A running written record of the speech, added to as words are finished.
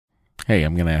Hey,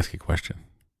 I'm going to ask you a question.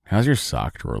 How's your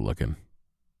sock drawer looking?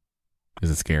 Is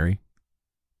it scary?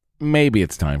 Maybe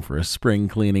it's time for a spring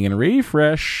cleaning and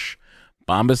refresh.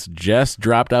 Bombas just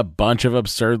dropped a bunch of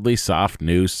absurdly soft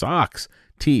new socks,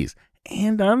 tees,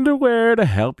 and underwear to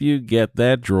help you get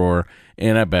that drawer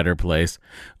in a better place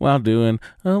while doing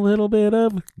a little bit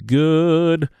of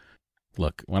good.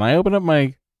 Look, when I open up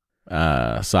my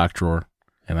sock drawer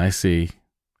and I see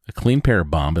a clean pair of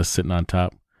Bombas sitting on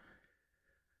top,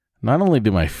 not only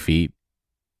do my feet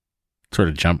sort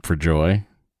of jump for joy,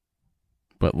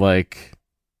 but like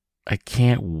I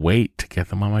can't wait to get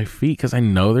them on my feet because I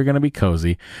know they're going to be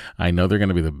cozy. I know they're going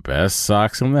to be the best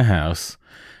socks in the house,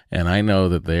 and I know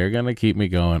that they're going to keep me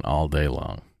going all day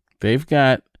long. They've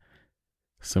got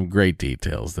some great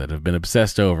details that have been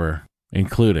obsessed over,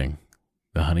 including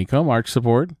the honeycomb arch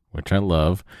support, which I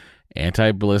love,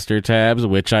 anti-blister tabs,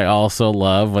 which I also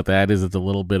love. What that is, it's a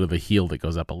little bit of the heel that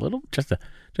goes up a little, just a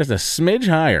smidge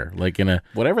higher, like in a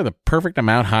whatever the perfect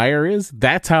amount higher is.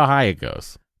 That's how high it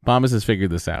goes. Bombas has figured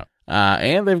this out.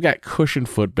 And they've got cushioned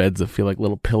footbeds that feel like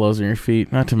little pillows on your feet,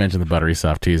 not to mention the buttery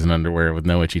soft tees and underwear with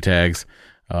no itchy tags.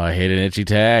 Oh, I hate an itchy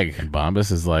tag. And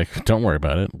Bombas is like, don't worry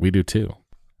about it. We do too.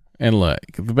 And look,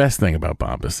 the best thing about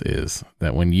Bombas is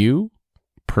that when you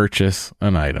purchase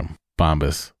an item,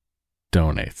 Bombas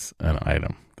donates an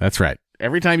item. That's right.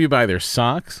 Every time you buy their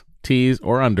socks, tees,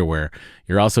 or underwear,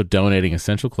 you're also donating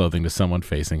essential clothing to someone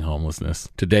facing homelessness.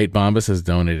 To date, Bombas has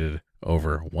donated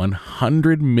over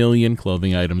 100 million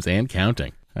clothing items and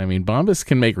counting. I mean, Bombas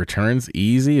can make returns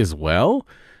easy as well.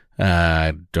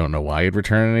 I don't know why you'd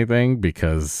return anything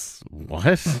because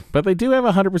what? But they do have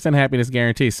a 100% happiness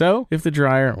guarantee. So if the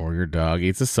dryer or your dog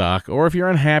eats a sock, or if you're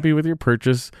unhappy with your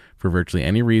purchase for virtually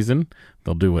any reason,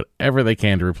 they'll do whatever they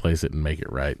can to replace it and make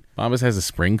it right. Bombas has a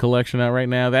spring collection out right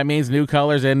now. That means new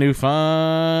colors and new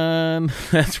fun.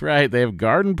 That's right. They have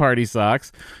garden party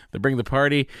socks that bring the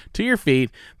party to your feet.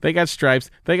 They got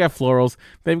stripes. They got florals.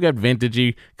 They've got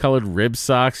vintagey colored rib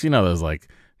socks. You know, those like,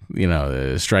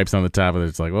 stripes on the top of it.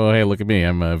 It's like, oh, hey, look at me.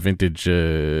 I'm a vintage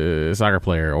soccer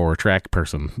player or track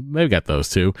person. They've got those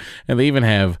too. And they even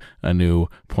have a new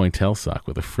pointelle sock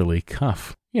with a frilly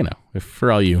cuff. You know, if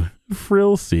for all you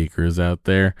frill seekers out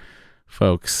there,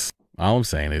 folks, all I'm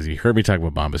saying is you heard me talk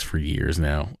about Bombas for years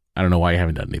now. I don't know why you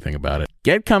haven't done anything about it.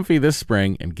 Get comfy this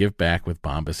spring and give back with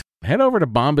Bombas. Head over to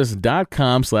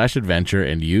bombas.com/adventure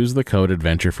and use the code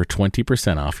adventure for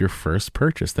 20% off your first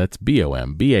purchase. That's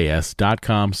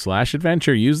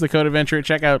bombas.com/adventure. Use the code adventure at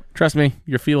checkout. Trust me,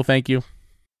 your feet will thank you.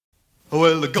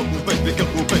 Well, go baby, go baby, go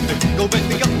baby, go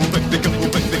baby, go baby,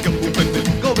 go baby, go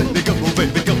baby, go baby, go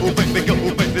baby, go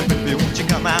baby, baby, won't you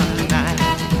come out tonight?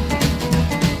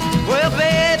 Well,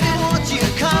 baby, won't you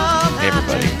come Hey,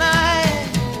 everybody. out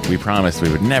tonight? We promised we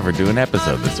would never do an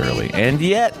episode this early, and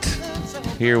yet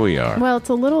here we are. Well, it's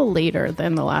a little later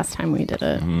than the last time we did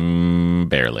it.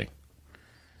 Barely.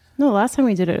 No, the last time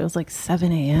we did it, it was like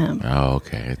 7 a.m. Oh,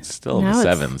 okay. It's still in Now the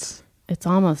it's- sevens. It's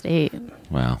almost 8.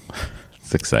 Well,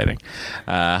 it's exciting.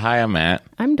 Hi, I'm Matt.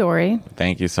 I'm Dory.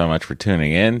 Thank you so much for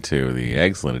tuning in to the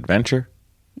Excellent Adventure.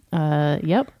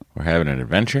 Yep. We're having an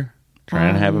adventure,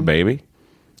 trying to have a baby.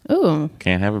 Ooh,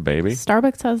 Can't have a baby.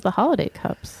 Starbucks has the holiday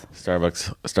cups.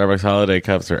 Starbucks holiday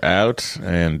cups are out,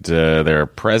 and there are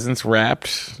presents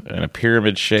wrapped in a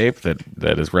pyramid shape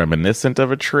that is reminiscent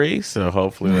of a tree. So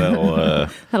hopefully that'll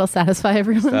That'll satisfy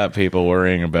everyone. stop people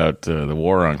worrying about the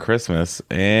war on Christmas.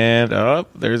 And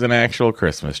there's an actual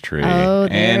Christmas tree, Oh,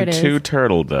 there and it is. 2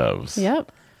 turtle doves.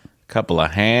 Yep. Couple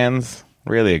of hands.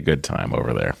 Really a good time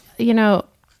over there. You know,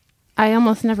 I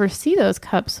almost never see those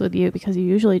cups with you because you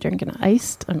usually drink an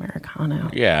iced Americano.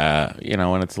 Yeah,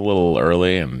 when it's a little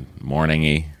early and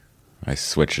morning-y, I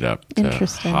switch it up to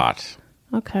Interesting. hot.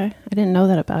 Okay. I didn't know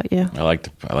that about you. I like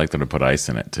them to put ice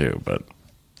in it too, but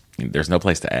there's no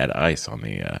place to add ice on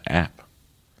the app.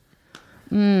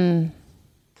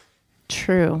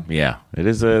 True. Yeah, it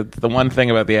is the one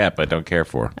thing about the app I don't care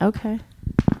for. Okay.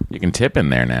 You can tip in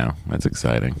there now. That's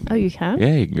exciting. Oh, you can?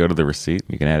 Yeah, you can go to the receipt.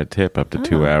 You can add a tip up to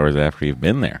 2 hours after you've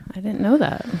been there. I didn't know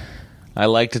that. I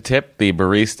like to tip the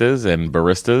baristas and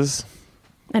baristas.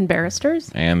 And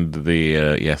barristers? And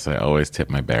yes, I always tip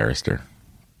my barrister.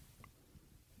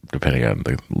 Depending on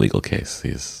the legal case,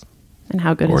 And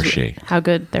how good Or is she. How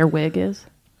good their wig is?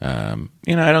 I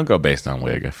don't go based on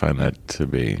wig. I find that to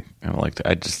be,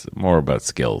 I just more about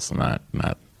skills, not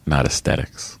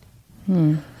aesthetics.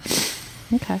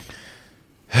 Okay.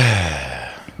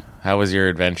 How was your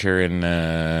adventure in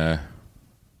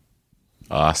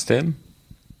Austin?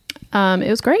 It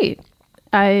was great.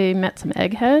 I met some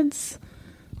eggheads.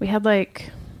 We had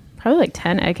probably like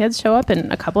 10 eggheads show up,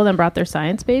 and a couple of them brought their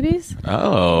science babies.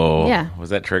 Oh. Yeah. Was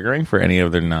that triggering for any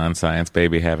of the non-science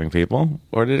baby having people?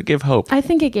 Or did it give hope? I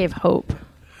think it gave hope.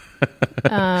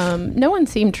 No one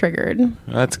seemed triggered.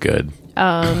 That's good.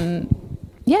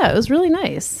 Yeah, it was really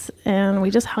nice. And we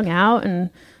just hung out and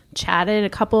chatted. A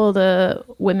couple of the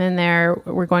women there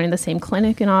were going to the same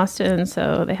clinic in Austin,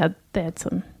 so they had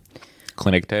some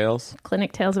Clinic tales?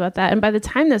 clinic tales about that. And by the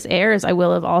time this airs, I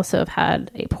will have also have had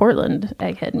a Portland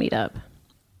egghead meetup.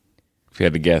 If you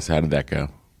had to guess, how did that go?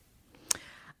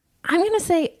 I'm going to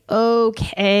say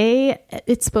okay.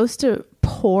 It's supposed to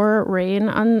pour rain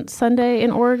on Sunday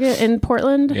in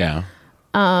Portland. Yeah.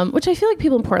 Which I feel like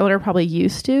people in Portland are probably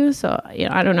used to. So,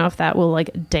 I don't know if that will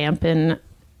like dampen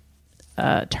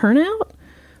turnout.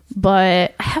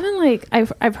 But I haven't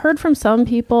I've heard from some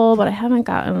people, but I haven't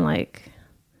gotten like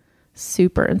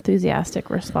super enthusiastic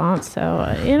response. So,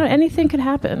 anything could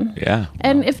happen. Yeah.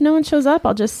 And if no one shows up,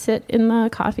 I'll just sit in the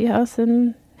coffee house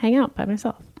and hang out by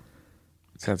myself.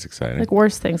 Sounds exciting. Like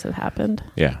worse things have happened.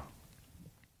 Yeah.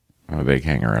 I'm a big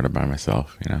hanger out by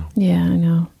myself, Yeah, I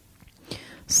know.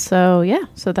 So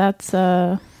that's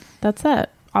that.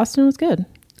 Austin was good.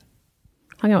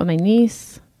 Hung out with my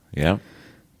niece. Yeah.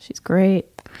 She's great.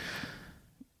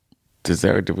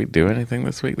 Did we do anything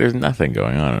this week? There's nothing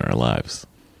going on in our lives.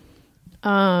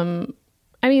 I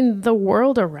mean, the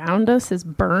world around us is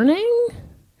burning,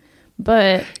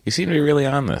 but You seem to be really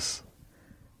on this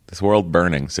world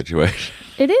burning situation.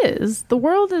 it is. The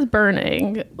world is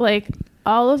burning. Like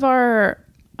all of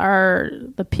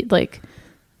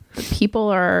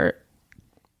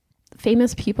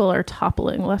famous people are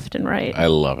toppling left and right. I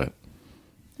love it.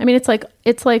 I mean, it's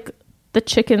like the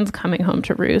chickens coming home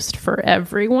to roost for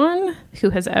everyone who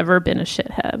has ever been a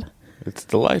shithead. It's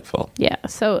delightful. Yeah.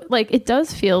 So like it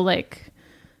does feel like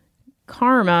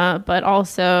karma, but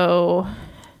also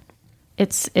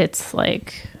it's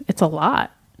like it's a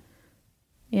lot.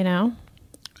 I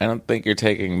don't think you're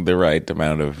taking the right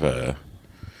amount of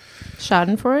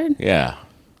Schadenfreude. yeah.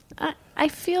 I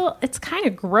feel it's kind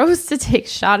of gross to take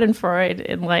Schadenfreude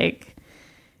in like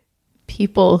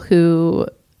people who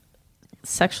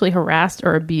sexually harassed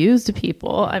or abused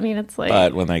people. I mean, it's like,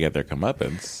 But when they get their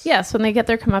comeuppance, yes, when they get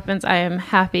their comeuppance, I am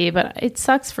happy, but it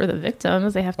sucks for the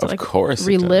victims. They have to Of course it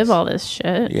relive does. all this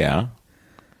shit. yeah.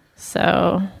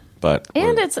 So, But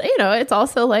and it's, it's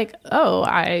also like, oh,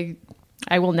 I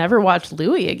will never watch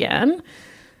Louis again.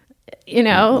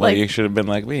 well, you should have been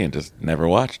like me and just never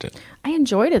watched it. I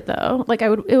enjoyed it though. Like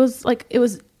it was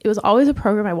always a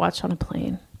program I watched on a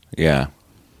plane, Yeah.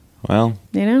 Well,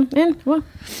 and well,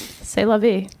 c'est la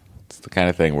vie. it's the kind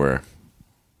of thing where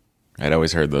I'd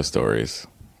always heard those stories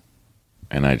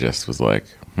and I just was like,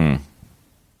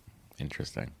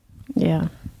 interesting. Yeah.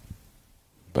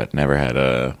 But never had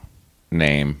a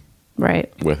name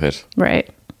Right. with it. Right.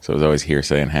 So it was always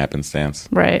hearsay and happenstance.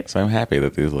 Right. So I'm happy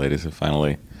that these ladies have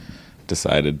finally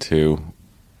decided to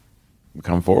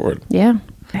come forward. Yeah.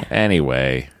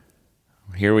 Anyway,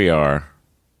 here we are,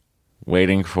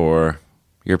 waiting for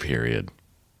your period.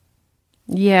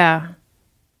 Yeah.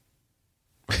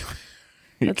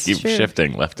 You That's keep true.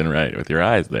 shifting left and right with your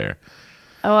eyes there.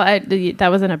 Oh, that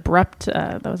was an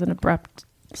abrupt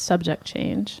subject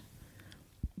change.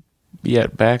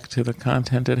 Yet back to the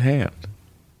content at hand.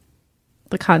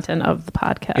 The content of the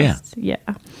podcast. Yeah.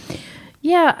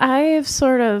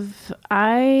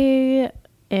 I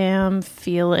am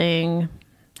feeling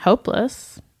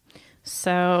hopeless.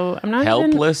 So I'm not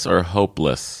even Helpless or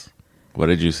hopeless? What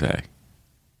did you say?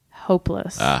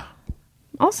 hopeless. Ah,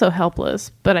 Also helpless,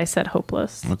 but I said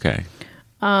hopeless. okay.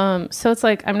 So it's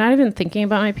like I'm not even thinking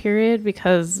about my period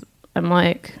because I'm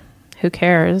like, who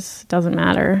cares? Doesn't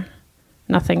matter.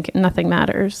 Nothing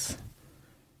matters.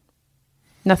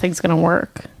 Nothing's gonna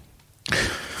work.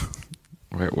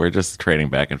 We're just trading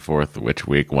back and forth which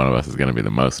week one of us is going to be the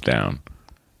most down.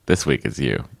 This week is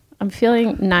you. I'm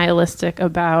feeling nihilistic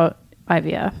about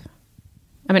IVF.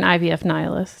 I'm an IVF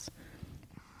nihilist.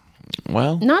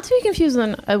 Well, Not to be confused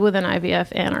with an IVF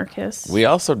anarchist. we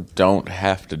also don't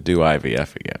have to do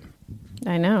IVF again.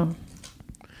 I know.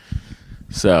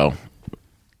 So,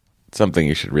 something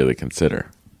you should really consider.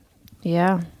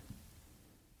 Yeah.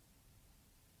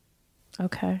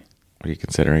 Okay. Are you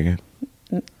considering it?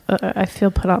 I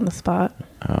feel put on the spot.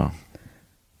 Oh.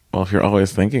 Well, if you're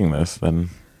always thinking this, then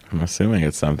I'm assuming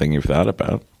it's something you've thought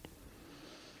about.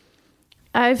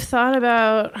 I've thought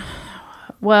about,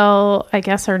 well, I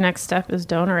guess our next step is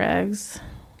donor eggs.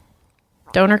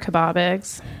 Donor kebab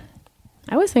eggs.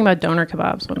 I always think about donor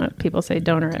kebabs when people say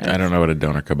donor eggs. I don't know what a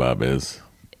doner kebab is.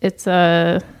 It's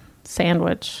a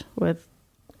sandwich with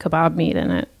kebab meat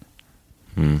in it.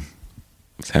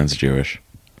 Sounds Jewish.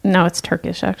 No, it's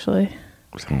Turkish actually.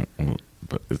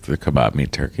 But is the kebab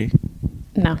meat turkey?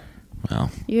 No,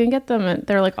 Well, you can get them.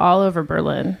 They're like all over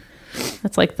Berlin.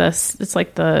 It's like this. It's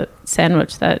like the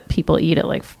sandwich that people eat at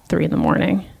like 3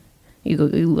 a.m. You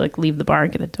like leave the bar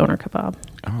and get a doner kebab.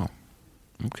 oh,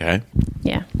 okay.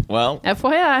 Yeah. Well,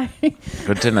 FYI.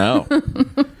 good to know.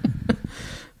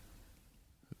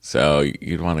 So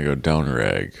you'd want to go doner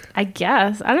egg. I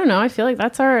guess. I don't know. I feel like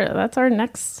that's our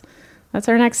next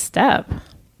step.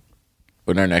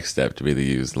 Wouldn't our next step to be to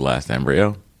use the last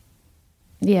embryo?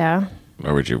 Yeah.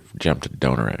 Or would you jump to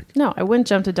doner egg? No, I wouldn't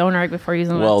jump to donor egg before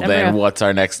using the Well, last then embryo. what's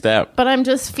our next step? But I'm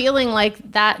just feeling like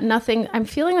I'm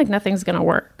feeling like nothing's going to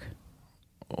work.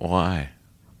 Why?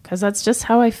 Because that's just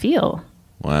how I feel.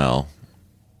 Well,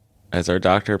 as our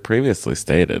doctor previously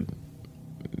stated,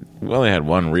 we only had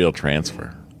one real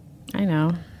transfer. I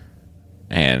know.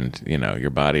 And, your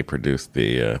body produced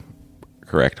the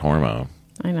correct hormone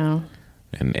I know.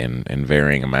 in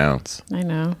varying amounts. I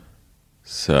know.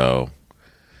 So,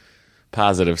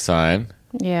 positive sign.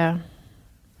 Yeah.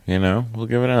 We'll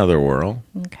give it another whirl.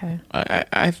 Okay.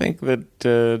 I think that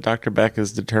Dr. Beck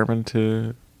is determined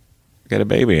to get a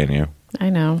baby in you. I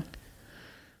know.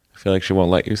 I feel like she won't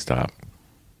let you stop.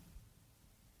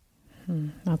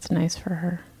 That's nice for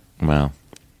her. Well,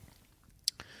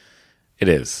 it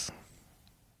is.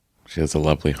 She has a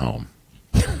lovely home.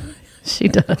 She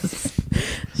does.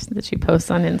 That she posts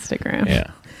on Instagram.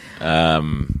 Yeah. I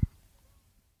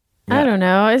don't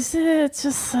know. It's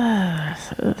just I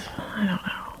don't know.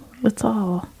 It's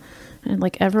all, and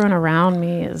like everyone around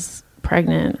me is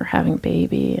pregnant or having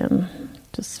baby, and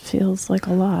just feels like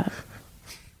a lot.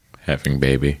 Having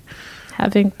baby.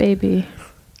 Having baby.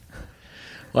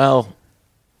 Well,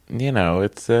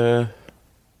 it's of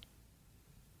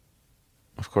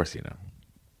course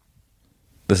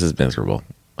this is miserable,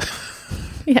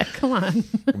 Yeah, come on.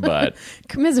 but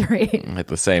Commiserate. at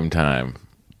the same time,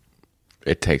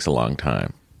 it takes a long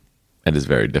time and is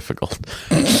very difficult.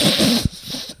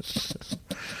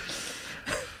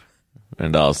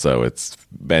 And also, it's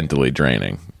mentally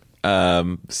draining.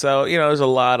 So, there's a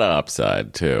lot of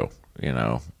upside, too.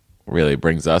 Really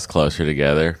brings us closer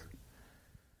together.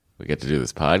 We get to do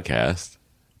this podcast.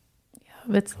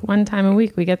 It's one time a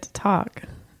week we get to talk.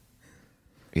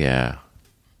 Yeah.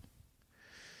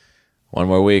 One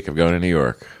more week of going to New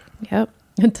York Yep.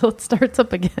 Until it starts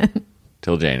up again.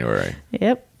 till January.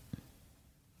 Yep.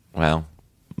 Well,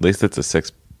 at least it's a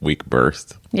 6-week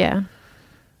burst, Yeah.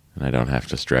 and I don't have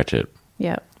to stretch it.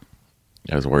 Yep.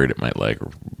 I was worried it might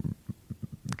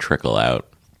trickle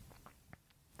out.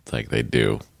 It's like they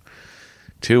do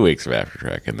 2 weeks of after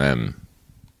track, and then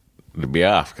it'd be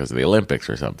off because of the Olympics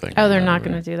or something. Oh, they're not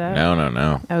going to do that?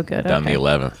 No. Oh, good. Done Okay. the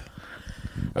 11th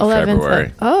of 11th.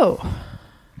 February. Oh.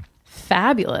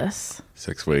 Fabulous.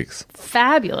 6 weeks.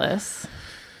 Fabulous.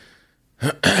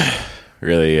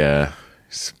 Really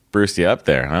spruced you up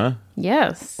there, huh?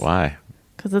 Yes. Why?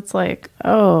 Because it's like,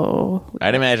 oh.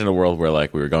 I'd imagine a world where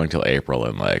we were going till April,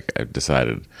 and I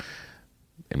decided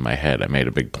in my head, I made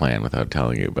a big plan without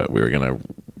telling you, but we're gonna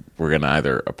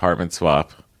either apartment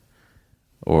swap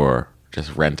or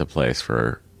just rent a place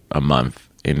for a month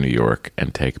in New York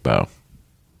and take Bo.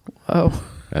 Oh.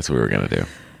 That's what we were gonna do.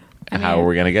 How mean- were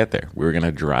we gonna get there? We were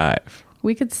gonna drive.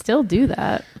 We could still do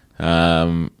that.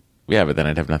 Yeah, but then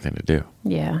I'd have nothing to do.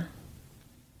 Yeah.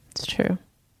 It's true.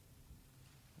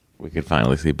 We could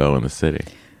finally see Bo in the city.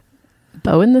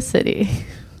 Bo in the City.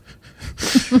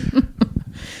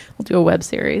 We'll do a web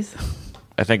series.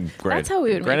 I think That's how we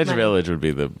would make Greenwich money. Village would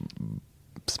be the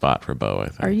spot for Bo, I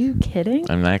think. Are you kidding?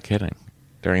 I'm not kidding.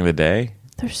 During the day,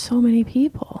 There's so many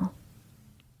people.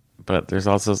 but there's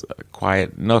also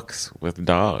quiet nooks with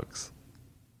dogs.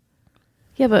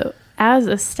 Yeah, but as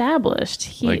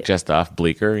established, Just off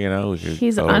Bleecker, we could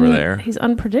he's go over there. he's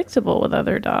unpredictable with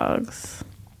other dogs.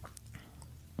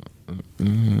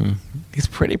 He's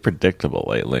pretty predictable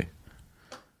lately.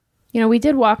 We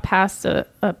did walk past a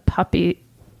puppy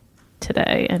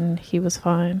today, and he was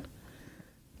fine.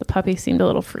 The puppy seemed a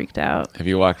little freaked out. Have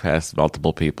you walked past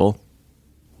multiple people?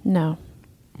 No.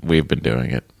 We've been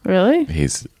doing it. Really?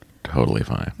 He's totally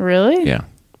fine. Really? Yeah.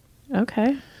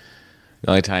 Okay. The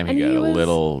only time he And got he a was-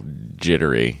 little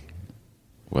jittery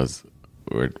was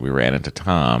we ran into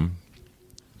Tom,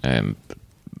 and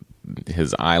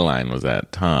his eye line was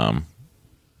at Tom,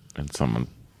 and someone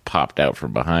popped out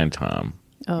from behind Tom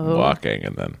Oh. walking,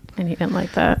 and then And he didn't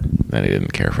like that. he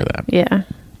didn't care for that. Yeah.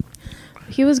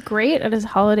 He was great at his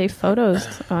holiday photos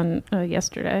on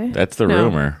yesterday. That's the No,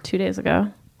 rumor. 2 days ago.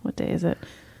 What day is it?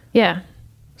 Yeah.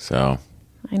 So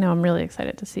I know. I'm really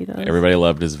excited to see those. everybody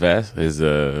loved his vest, his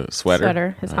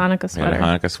sweater. His Hanukkah He had sweater. a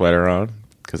Hanukkah sweater on.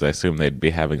 because I assumed they'd be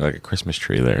having like a Christmas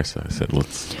tree there. So I said,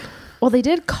 let's. Well, they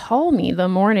did call me the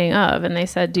morning of, and they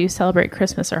said, do you celebrate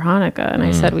Christmas or Hanukkah? And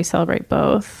I said, we celebrate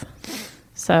both.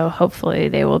 So hopefully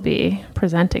they will be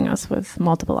presenting us with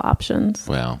multiple options.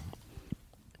 Well,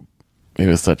 he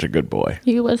was such a good boy.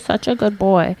 He was such a good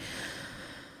boy.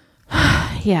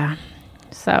 Yeah.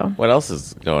 So What else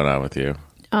is going on with you?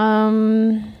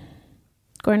 I'm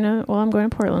going to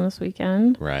Portland this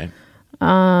weekend. Right.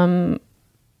 I'm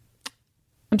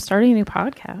starting a new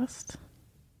podcast.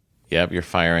 Yep, you're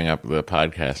firing up the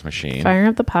podcast machine. Firing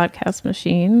up the podcast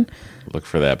machine. Look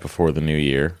for that before the new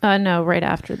year. No, right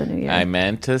after the new year. I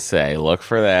meant to say, look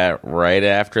for that right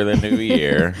after the new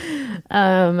year.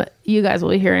 You guys will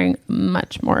be hearing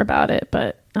much more about it,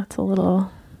 but that's a little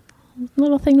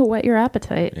thing to whet your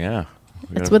appetite. Yeah.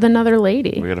 It's with another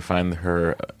lady. We got to find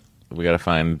her. We got to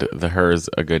find the hers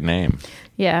a good name.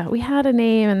 Yeah, we had a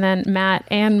name, and then Matt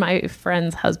and my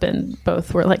friend's husband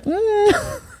both were like,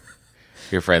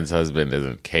 Your friend's husband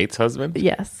isn't Kate's husband?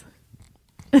 yes.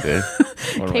 Kate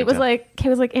Kate was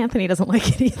like, Anthony doesn't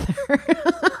like it either.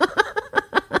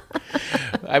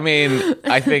 I mean,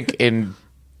 I think in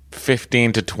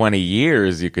 15 to 20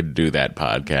 years you could do that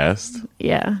podcast.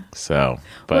 Yeah. So,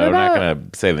 but What I'm not about- going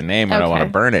to say the name. I don't want to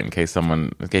Okay. burn it in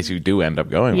case you do end up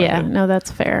going Yeah, with it. no, that's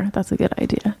fair. That's a good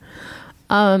idea.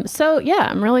 So yeah,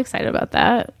 I'm really excited about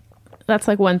that. That's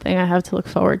like one thing I have to look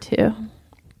forward to.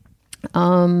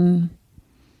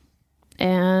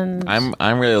 And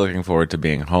I'm really looking forward to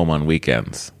being home on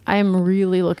weekends. I'm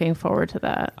really looking forward to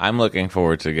that. I'm looking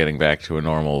forward to getting back to a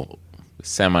normal,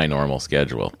 semi-normal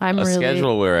schedule. I'm a really-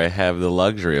 schedule where I have the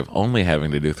luxury of only having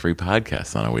to do 3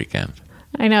 podcasts on a weekend.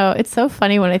 I know. It's so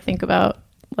funny when I think about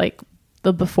like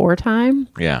the before time.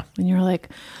 Yeah. And you're like,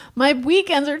 my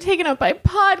weekends are taken up by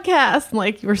podcasts. And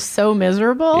like, you were so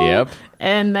miserable. Yep.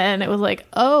 And then it was like,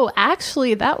 oh,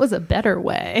 actually, that was a better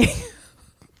way.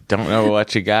 Don't know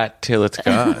what you got till it's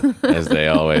gone, as they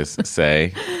always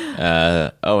say.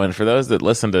 And for those that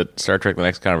listen to Star Trek The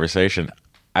Next Conversation,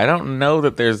 I don't know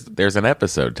that there's an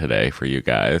episode today for you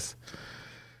guys.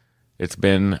 It's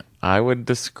been, I would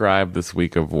describe this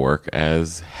week of work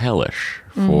as hellish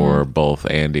for both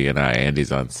Andy and I.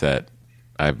 Andy's on set.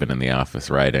 I've been in the office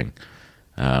writing.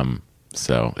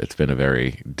 So it's been a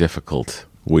very difficult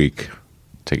week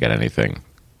to get anything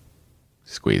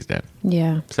squeezed in.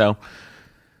 Yeah. So,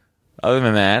 other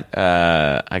than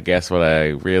that, I guess what I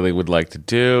really would like to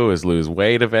do is lose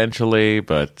weight eventually,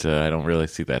 but I don't really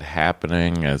see that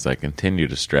happening as I continue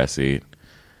to stress eat.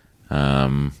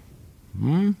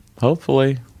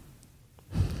 Hopefully,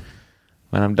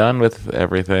 when I'm done with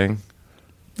everything,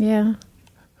 Yeah.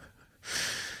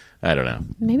 I don't know.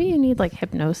 Maybe you need like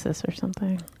hypnosis or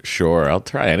something. Sure, I'll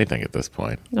try anything at this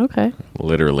point. Okay.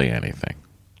 Literally anything.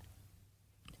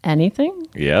 Anything?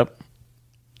 Yep.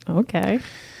 Okay.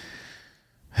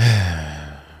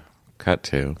 Cut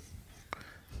to.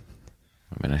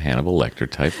 I'm in a Hannibal Lecter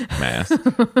type mask.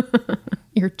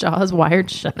 Your jaw's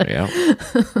wired shut. Yeah.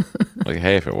 Like,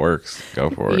 hey, if it works, go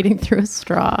for it. Eating through a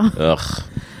straw. Ugh.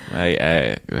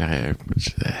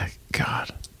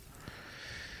 God.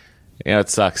 You know, it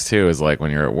sucks too, is like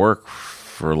when you're at work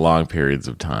for long periods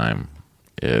of time,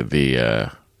 you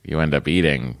end up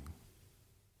eating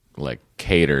like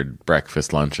catered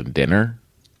breakfast, lunch, and dinner,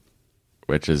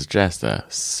 which is just a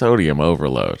sodium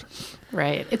overload.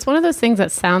 Right. It's one of those things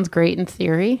that sounds great in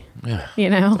theory, Yeah. you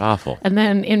know? It's awful. And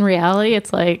then in reality,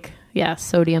 it's like, yeah,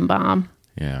 sodium bomb.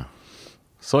 Yeah.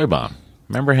 Soy Bomb.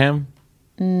 Remember him?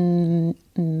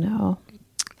 No.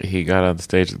 He got on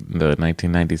stage in the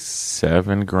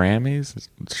 1997 Grammys,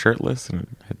 shirtless, and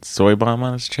had Soy Bomb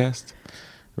on his chest.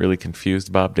 Really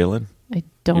confused Bob Dylan. I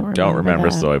don't You remember. don't remember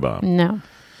that. Soy Bomb. No.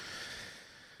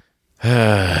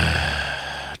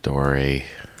 Dory.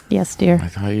 Yes, dear. I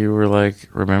thought you were like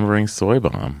remembering Soy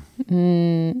Bomb.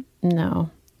 No.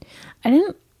 I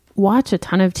didn't watch a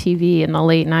ton of TV in the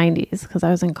late 90s because I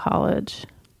was in college.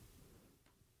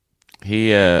 He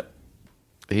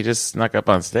just snuck up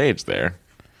on stage there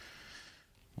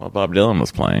while Bob Dylan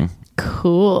was playing.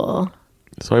 Cool.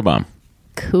 Soy Bomb.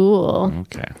 Cool.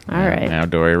 Okay. All right. Now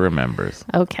Dory remembers.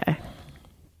 Okay.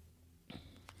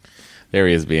 There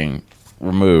he is being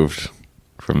removed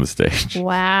from the stage.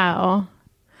 Wow.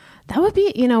 That would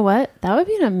be, you know what? That would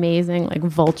be an amazing, like,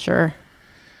 vulture.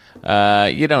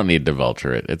 You don't need to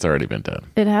vulture it. It's already been done.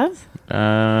 It has?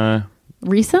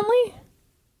 Recently?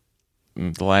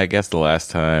 I guess the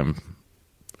last time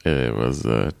it was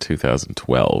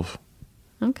 2012.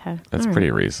 Okay. That's All right.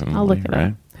 pretty recent. I'll look it right?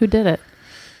 up. Who did it?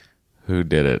 Who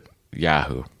did it?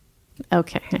 Yahoo.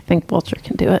 Okay. I think Vulture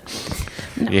can do it.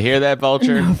 You hear that,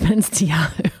 Vulture? No offense to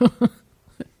Yahoo.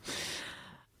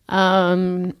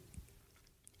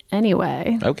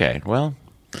 Anyway, Okay, well,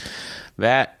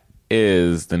 that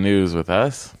is the news with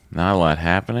us. Not a lot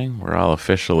happening. We're all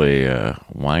officially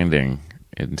winding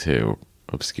into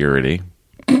obscurity.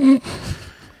 And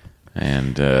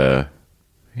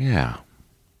yeah.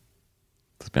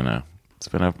 It's been a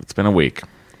week.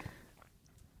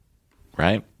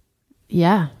 Right?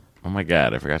 yeah. Oh my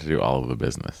god, I forgot to do all of the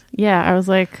business. Yeah, I was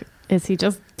like, is he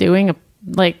just doing a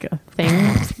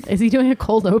thing? Is he doing a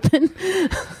cold open?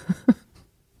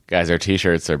 Guys, our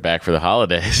t-shirts are back for the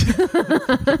holidays.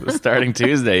 Starting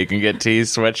Tuesday, you can get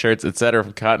tees, sweatshirts, etc.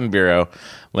 from Cotton Bureau.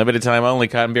 Limited time only,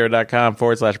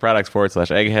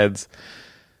 cottonbureau.com/products/eggheads.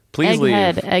 Please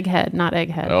Egghead, not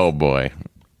egghead. Oh boy.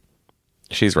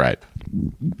 She's right.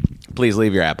 Please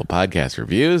leave your Apple Podcast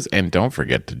reviews and don't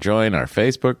forget to join our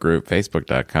Facebook group,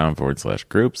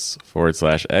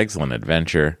 facebook.com/groups/excellent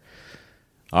adventure.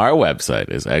 Our website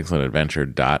is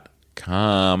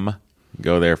excellentadventure.com.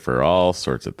 Go there for all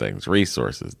sorts of things,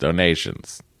 resources,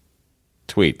 donations,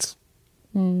 tweets.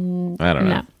 I don't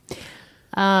know.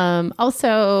 No.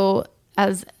 Also,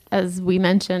 as we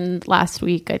mentioned last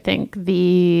week, I think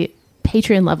the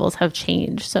Patreon levels have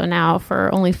changed. So now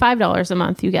for only $5 a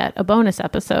month, you get a bonus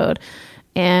episode.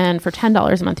 And for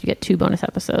 $10 a month, you get 2 bonus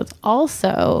episodes.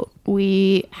 Also,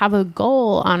 we have a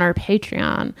goal on our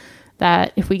Patreon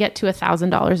that if we get to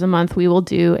 $1,000 a month, we will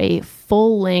do a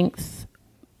full-length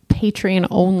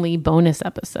Patreon-only bonus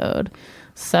episode.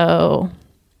 So,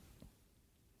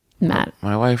 Matt.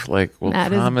 My wife will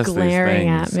Matt promise is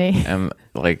glaring these things at me. and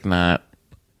not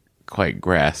quite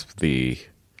grasp the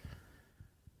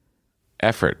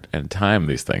effort and time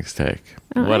these things take.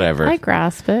 Whatever. I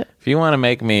grasp it. If you want to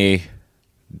make me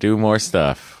do more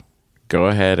stuff, go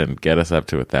ahead and get us up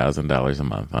to $1,000 a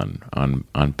month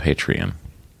on Patreon.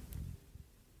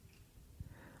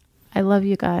 I love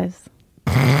you guys.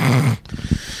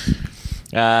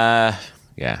 Yeah.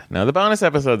 No, the bonus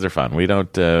episodes are fun. We don't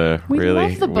love the we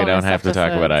don't bonus have to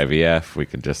talk about episodes. IVF. We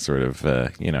can just sort of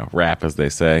rap, as they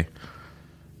say.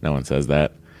 No one says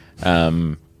that.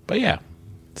 But yeah.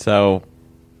 So,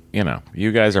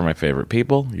 you guys are my favorite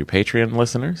people, you Patreon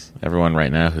listeners. Everyone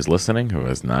right now who's listening who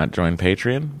has not joined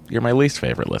Patreon, you're my least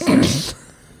favorite listeners.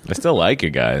 I still like you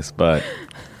guys, but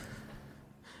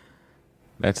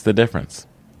that's the difference.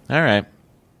 All right.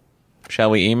 Shall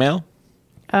we email?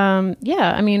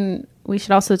 Yeah, I mean, we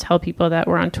should also tell people that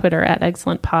we're on Twitter at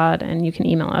ExcellentPod, and you can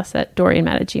email us at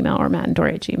DorianMatt@gmail or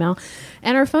MattandDory@gmail.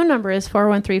 And our phone number is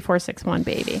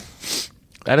 413-461-BABY.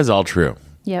 That is all true.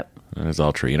 Yep. That is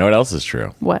all true. You know what else is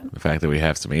true? What? The fact that we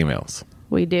have some emails.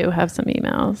 We do have some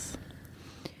emails.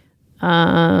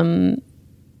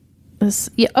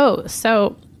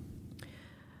 So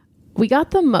we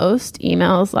got the most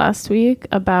emails last week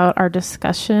about our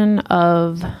discussion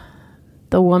of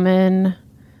the woman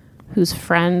whose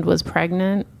friend was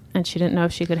pregnant and she didn't know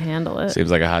if she could handle it. Seems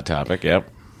like a hot topic. Yep.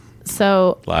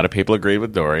 So A lot of people agreed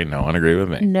with Dory. No one agreed with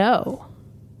me. no.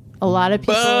 A lot of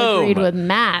people Boom. agreed with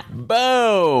Matt.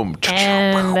 Boom.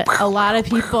 And a lot of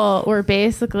people were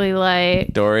basically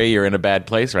like, Dory, you're in a bad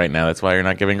place right now. That's why you're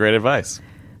not giving great advice.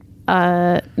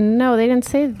 no, they didn't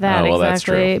say that Oh, well, that's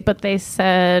exactly. true. But they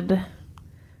said,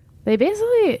 they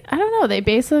basically, I don't know. They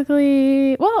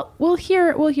basically, well, we'll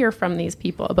hear from these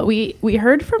people. But we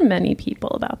heard from many people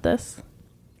about this.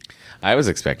 I was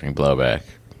expecting blowback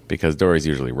because Dory's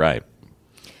usually right.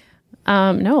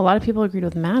 No, a lot of people agreed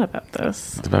with Matt about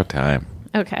this. It's about time.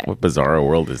 Okay. What bizarro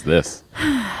world is this?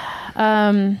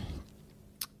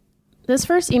 This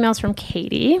first email is from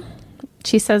Katie.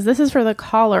 She says, this is for the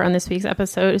caller on this week's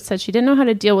episode. It said she didn't know how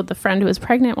to deal with the friend who was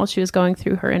pregnant while she was going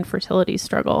through her infertility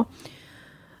struggle.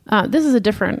 This is a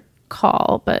different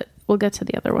call, but we'll get to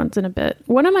the other ones in a bit.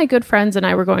 One of my good friends and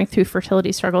I were going through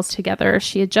fertility struggles together.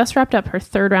 She had just wrapped up her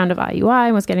 3rd round of IUI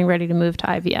and was getting ready to move to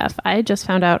IVF. I had just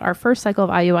found out our first cycle of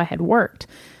IUI had worked,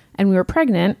 and we were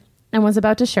pregnant and was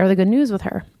about to share the good news with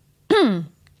her.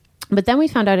 But then we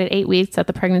found out at 8 weeks that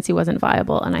the pregnancy wasn't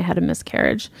viable and I had a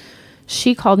miscarriage.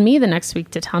 She called me the next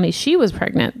week to tell me she was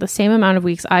pregnant, the same amount of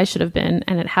weeks I should have been,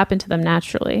 and it happened to them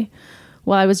naturally.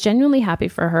 While I was genuinely happy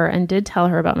for her and did tell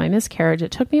her about my miscarriage,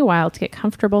 it took me a while to get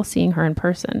comfortable seeing her in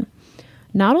person.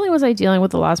 Not only was I dealing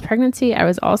with the lost pregnancy, I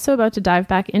was also about to dive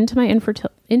back into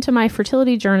my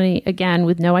fertility journey again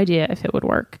with no idea if it would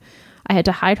work. I had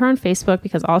to hide her on Facebook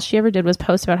because all she ever did was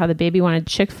post about how the baby wanted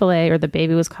Chick-fil-A or the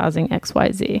baby was causing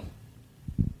XYZ.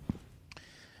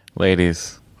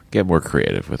 Ladies, get more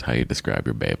creative with how you describe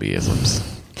your babyisms.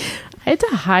 I had to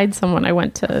hide someone I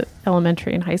went to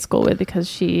elementary and high school with because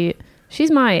she's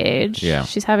my age. Yeah.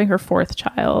 She's having her 4th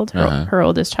child. Her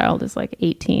oldest child is like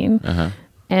 18.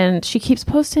 And she keeps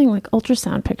posting like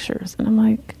ultrasound pictures. And I'm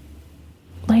like,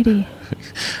 Lady.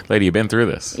 Lady, you've been through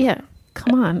this. Yeah.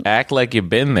 Come on. Act like you've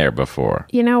been there before.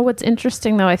 You know what's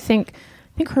interesting though? I think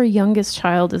her youngest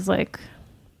child is like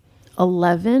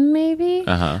 11, maybe.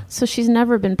 So she's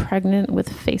never been pregnant with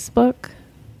Facebook.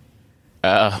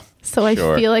 So I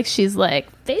feel like she's like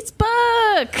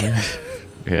Facebook.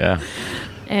 Yeah.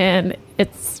 And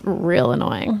it's real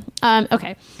annoying.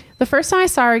 Okay. The first time I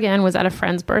saw her again was at a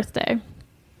friend's birthday.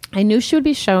 I knew she would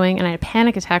be showing, and I had a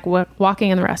panic attack walking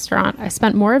in the restaurant. I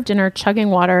spent more of dinner chugging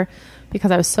water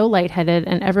because I was so lightheaded,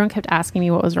 and everyone kept asking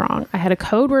me what was wrong. I had a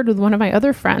code word with one of my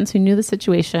other friends who knew the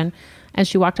situation, and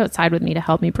she walked outside with me to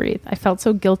help me breathe. I felt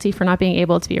so guilty for not being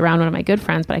able to be around one of my good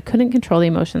friends, but I couldn't control the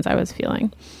emotions I was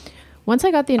feeling. Once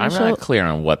I got the initial... I'm not clear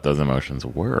on what those emotions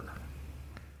were.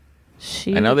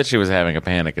 I know that she was having a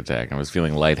panic attack and was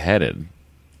feeling lightheaded,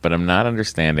 but I'm not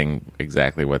understanding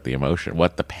exactly what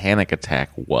the panic attack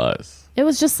was. It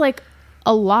was just like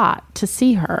a lot to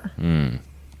see her.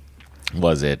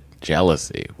 Was it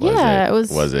jealousy?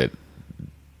 Was it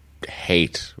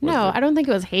hate? I don't think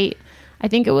it was hate. I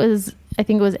think it was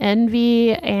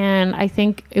envy, and I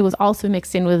think it was also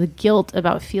mixed in with guilt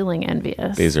about feeling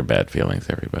envious. These are bad feelings,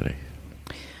 everybody.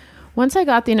 Once I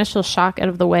got the initial shock out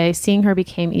of the way, seeing her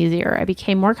became easier. I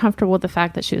became more comfortable with the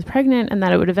fact that she was pregnant and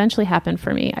that it would eventually happen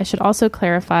for me. I should also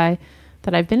clarify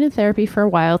that I've been in therapy for a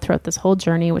while throughout this whole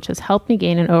journey, which has helped me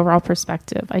gain an overall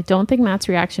perspective. I don't think Matt's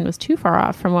reaction was too far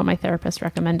off from what my therapist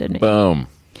recommended me. Boom.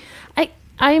 I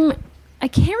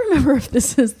can't remember if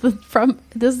this is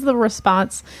the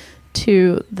response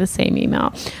to the same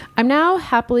email. I'm now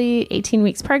happily 18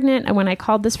 weeks pregnant, and when I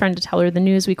called this friend to tell her the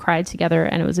news, we cried together,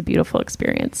 and it was a beautiful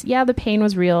experience. Yeah, the pain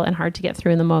was real and hard to get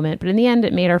through in the moment, but in the end,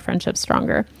 it made our friendship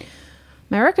stronger.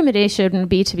 My recommendation would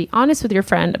be to be honest with your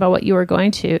friend about what you are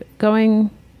going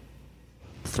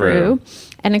through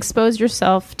and expose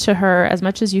yourself to her as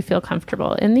much as you feel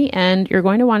comfortable. In the end, you're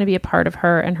going to want to be a part of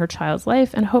her and her child's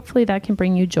life, and hopefully that can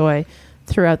bring you joy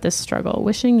throughout this struggle.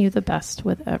 Wishing you the best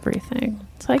with everything.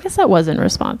 So I guess that was in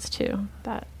response to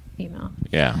that email.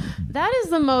 Yeah. That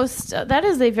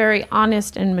is a very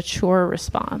honest and mature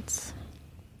response.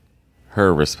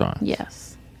 Her response?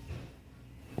 Yes.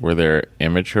 Were there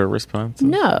immature responses?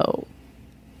 No.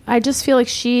 I just feel like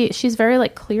she's very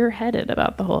like clear-headed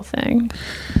about the whole thing.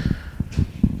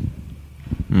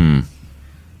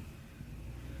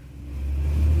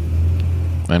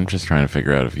 I'm just trying to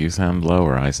figure out if you sound low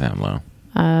or I sound low.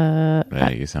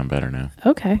 You sound better now.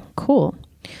 Okay, cool.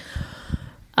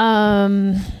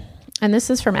 And this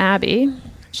is from Abby.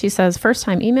 She says, first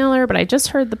time emailer, but I just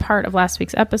heard the part of last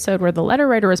week's episode where the letter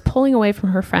writer was pulling away from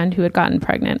her friend who had gotten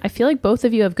pregnant. I feel like both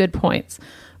of you have good points,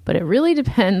 but it really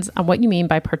depends on what you mean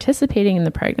by participating in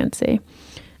the pregnancy.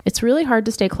 It's really hard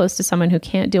to stay close to someone who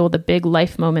can't deal with a big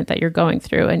life moment that you're going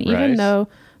through. And even though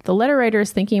the letter writer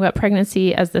is thinking about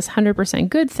pregnancy as this 100%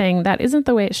 good thing, that isn't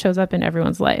the way it shows up in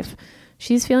everyone's life.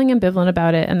 She's feeling ambivalent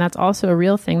about it, and that's also a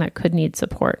real thing that could need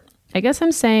support. I guess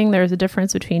I'm saying there's a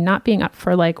difference between not being up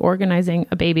for like organizing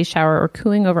a baby shower or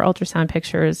cooing over ultrasound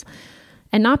pictures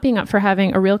and not being up for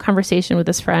having a real conversation with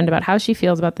this friend about how she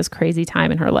feels about this crazy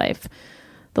time in her life.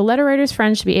 The letter writer's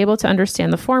friend should be able to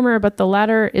understand the former, but the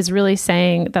latter is really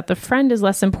saying that the friend is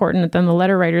less important than the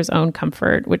letter writer's own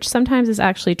comfort, which sometimes is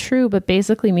actually true, but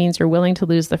basically means you're willing to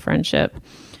lose the friendship.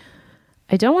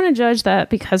 I don't want to judge that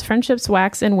because friendships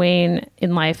wax and wane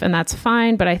in life, and that's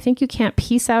fine, but I think you can't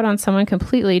peace out on someone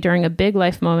completely during a big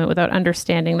life moment without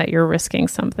understanding that you're risking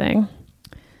something.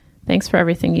 Thanks for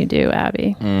everything you do,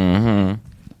 Abby. Mm-hmm.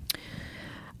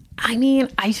 I mean,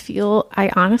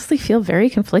 I honestly feel very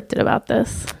conflicted about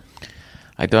this.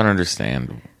 I don't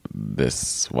understand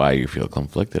why you feel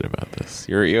conflicted about this.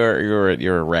 You're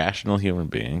a rational human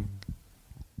being.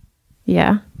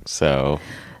 Yeah. So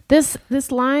this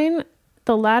line,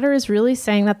 the latter is really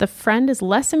saying that the friend is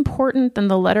less important than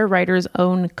the letter writer's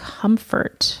own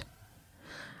comfort.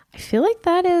 I feel like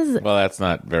that is... Well, that's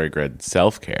not very good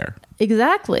self-care.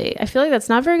 Exactly. I feel like that's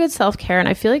not very good self-care, and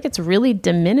I feel like it's really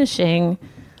diminishing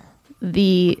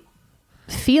the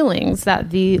feelings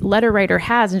that the letter writer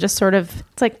has, and just sort of,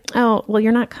 it's like, oh, well,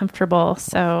 you're not comfortable,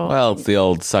 so... Well, it's the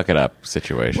old suck it up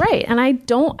situation. Right, and I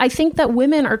think that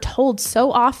women are told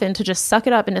so often to just suck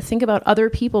it up and to think about other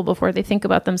people before they think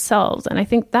about themselves, and I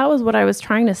think that was what I was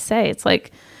trying to say. It's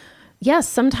like, yes,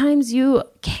 sometimes you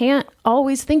can't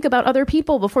always think about other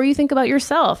people before you think about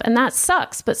yourself, and that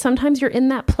sucks, but sometimes you're in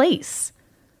that place.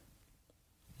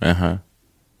 Uh-huh.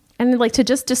 And like to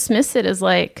just dismiss it as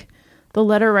like the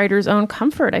letter writer's own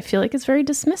comfort, I feel like it's very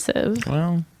dismissive.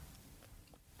 Well,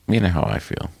 you know how I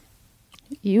feel.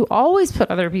 You always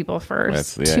put other people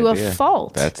first. That's the to idea. A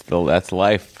fault. That's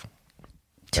life.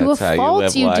 To That's a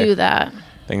fault you life. do that.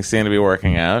 Things seem to be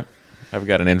working out. I've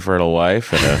got an infertile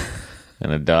wife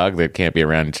and a dog that can't be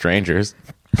around strangers.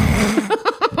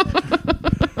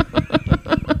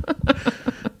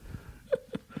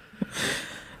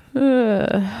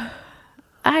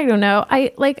 I don't know.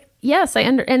 Yes,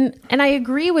 and I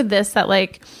agree with this that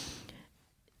like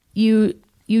you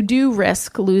do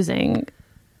risk losing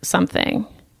something.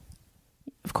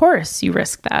 Of course, you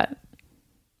risk that.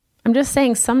 I'm just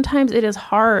saying sometimes it is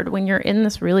hard when you're in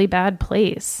this really bad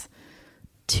place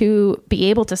to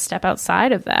be able to step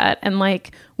outside of that. And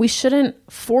like, we shouldn't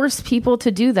force people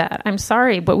to do that. I'm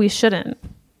sorry, but we shouldn't.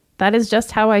 That is just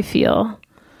how I feel.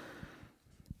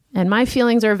 And my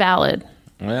feelings are valid.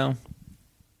 Well,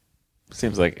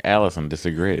 seems like Allison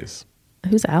disagrees.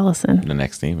 Who's Allison? The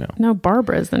next email. No,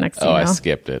 Barbara is the next email. Oh, I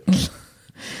skipped it.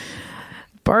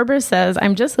 Barbara says,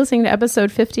 I'm just listening to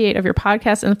episode 58 of your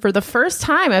podcast, and for the first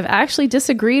time, I've actually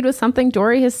disagreed with something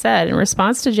Dory has said in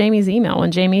response to Jamie's email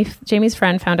when Jamie's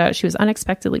friend found out she was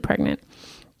unexpectedly pregnant.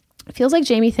 It feels like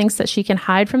Jamie thinks that she can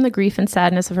hide from the grief and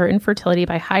sadness of her infertility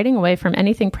by hiding away from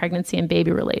anything pregnancy and baby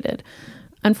related.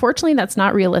 Unfortunately, that's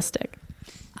not realistic.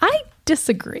 I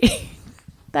disagree.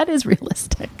 That is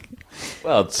realistic.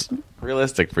 Well, it's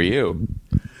realistic for you.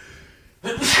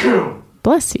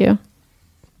 Bless you.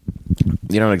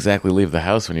 You don't exactly leave the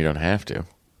house when you don't have to.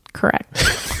 Correct.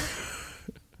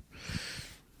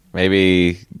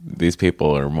 Maybe these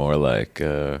people are more like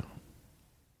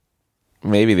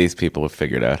maybe these people have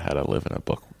figured out how to live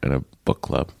in a book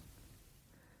club.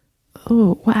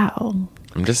 Oh, wow.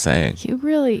 I'm just saying. You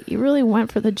really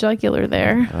went for the jugular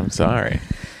there. I'm sorry.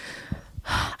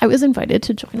 I was invited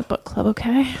to join a book club,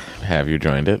 okay? Have you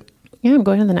joined it? Yeah, I'm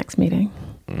going to the next meeting.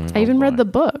 I even read the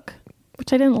book,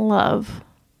 which I didn't love.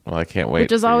 Well, I can't wait.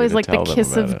 Which is always like the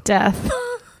kiss of death.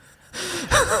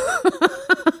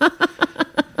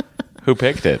 Who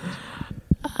picked it?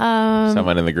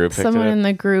 Someone in the group picked it? Someone in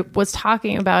the group was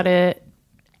talking about it.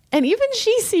 And even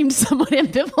she seemed somewhat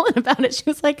ambivalent about it. She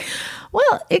was like,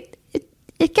 well, it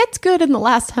gets good in the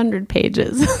last 100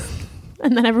 pages.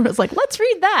 And then everyone was like, let's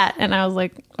read that. And I was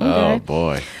like, okay. Oh,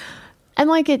 boy. And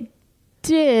like it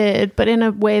did, but in a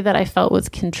way that I felt was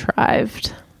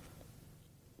contrived.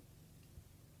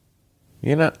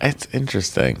 You know, it's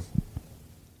interesting.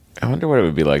 I wonder what it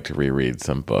would be like to reread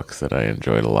some books that I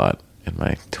enjoyed a lot in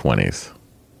my 20s.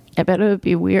 I bet it would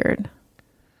be weird.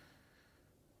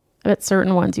 I bet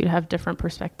certain ones you'd have different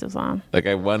perspectives on. Like,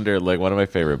 I wonder, like, one of my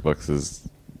favorite books is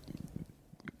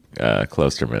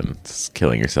Klosterman's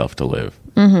Killing Yourself to Live.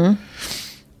 Mm-hmm.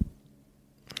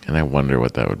 And I wonder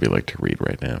what that would be like to read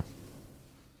right now.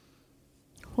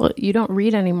 Well, you don't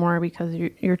read anymore because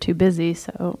you're too busy,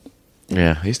 so...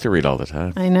 Yeah, I used to read all the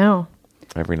time. I know.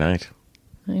 Every night.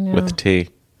 I know. With tea.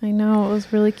 I know. It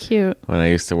was really cute. When I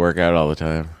used to work out all the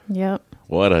time. Yep.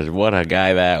 What a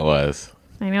guy that was.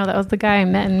 I know. That was the guy I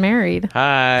met and married.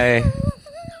 Hi.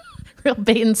 Real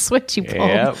bait and switch you pulled.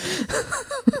 Yep.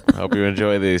 Hope you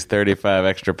enjoy these 35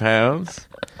 extra pounds.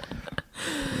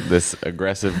 This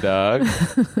aggressive dog.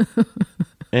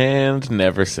 And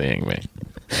never seeing me.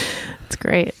 It's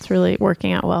great. It's really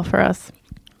working out well for us.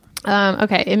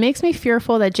 Okay. It makes me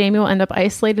fearful that Jamie will end up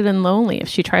isolated and lonely if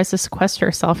she tries to sequester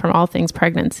herself from all things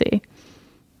pregnancy.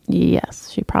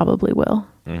 Yes, she probably will.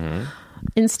 Mm-hmm.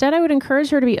 Instead, I would encourage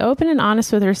her to be open and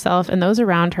honest with herself and those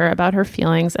around her about her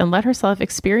feelings and let herself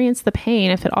experience the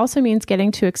pain if it also means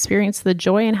getting to experience the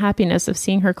joy and happiness of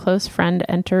seeing her close friend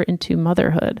enter into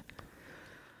motherhood.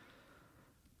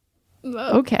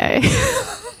 Okay.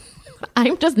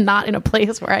 I'm just not in a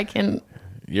place where I can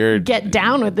get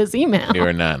down with this email.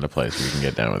 You're not in a place where you can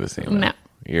get down with this email. No.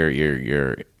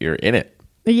 You're in it.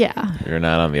 Yeah. You're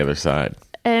not on the other side.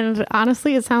 And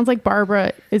honestly, it sounds like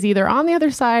Barbara is either on the other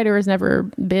side or has never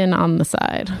been on the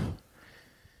side.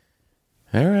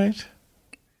 All right.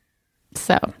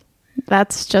 So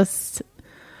that's just,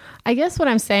 I guess what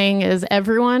I'm saying is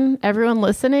everyone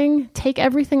listening, take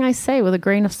everything I say with a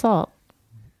grain of salt.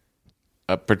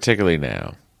 Particularly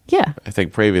now. Yeah. I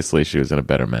think previously she was in a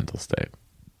better mental state.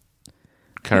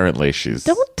 Currently she's...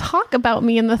 Don't talk about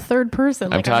me in the third person.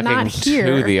 Like I'm talking not here.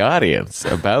 to the audience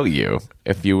about you.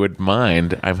 If you would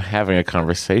mind, I'm having a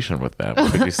conversation with them.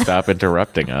 Could you stop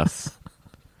interrupting us?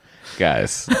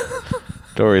 Guys,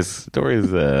 Dory's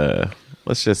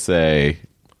let's just say,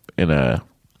 in a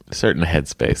certain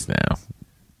headspace now.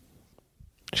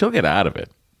 She'll get out of it.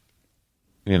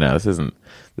 You know,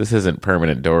 this isn't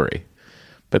permanent Dory.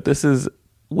 But this is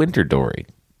winter Dory.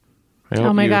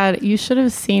 Oh my God, you should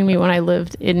have seen me when I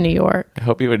lived in New York. I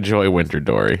hope you enjoy winter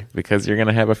Dory because you're going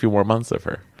to have a few more months of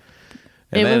her.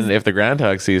 And It then was- if the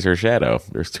groundhog sees her shadow,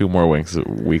 there's 2 more weeks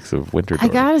of winter. I Dory.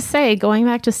 gotta say, going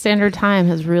back to standard time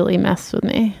has really messed with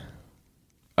me.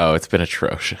 Oh, it's been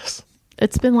atrocious.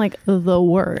 It's been like the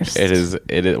worst. It is.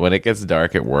 When it gets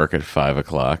dark at work at 5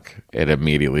 o'clock, it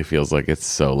immediately feels like it's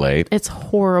so late. It's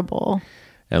horrible.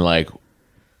 And like,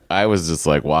 I was just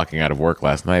like walking out of work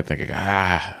last night thinking,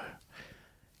 can't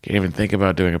even think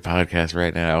about doing a podcast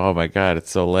right now. Oh my God, it's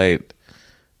so late.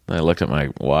 And I looked at my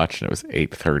watch and it was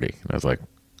 8:30. And I was like,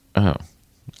 oh,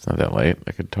 it's not that late.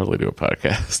 I could totally do a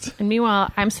podcast. And meanwhile,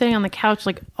 I'm sitting on the couch,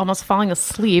 like almost falling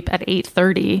asleep at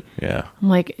 8:30. Yeah. I'm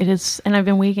like, it is, and I've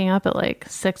been waking up at like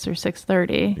 6 or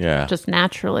 6:30. Yeah. Just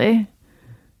naturally.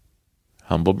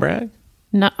 Humble brag?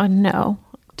 No,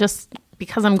 just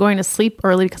because I'm going to sleep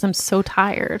early because I'm so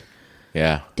tired.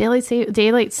 Yeah.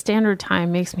 Daylight standard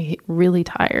time makes me really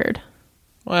tired.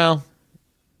 Well,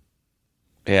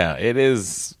 yeah, it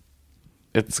is.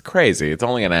 It's crazy. It's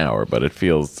only an hour, but it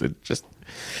just.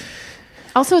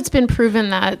 Also, it's been proven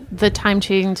that the time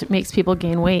change makes people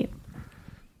gain weight.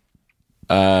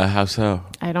 How so?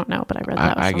 I don't know, but I read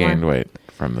that. I somewhere. gained weight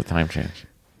from the time change.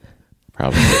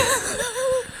 Probably.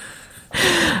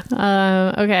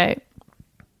 Okay.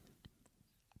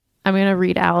 I'm going to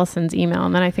read Allison's email,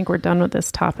 and then I think we're done with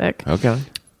this topic. Okay.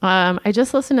 I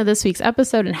just listened to this week's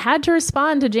episode and had to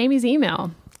respond to Jamie's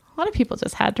email. A lot of people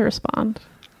just had to respond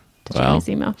to Jamie's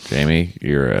email Jamie,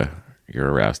 you're a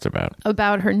roustabout.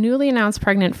 about her newly announced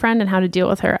pregnant friend and how to deal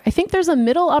with her. I think there's a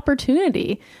middle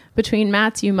opportunity between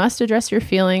Matt's "you must address your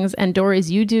feelings" and Dory's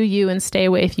 "you do you and stay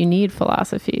away if you need"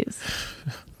 philosophies.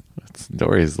 It's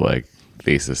Dory's like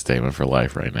thesis statement for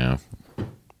life right now.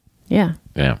 Yeah.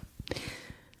 Yeah.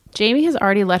 Jamie has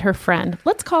already let her friend,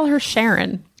 let's call her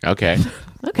Sharon. Okay.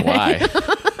 Okay. Why?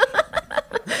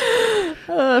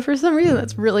 For some reason,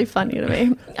 that's really funny to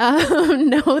me.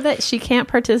 Know that she can't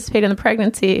participate in the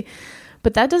pregnancy,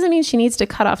 but that doesn't mean she needs to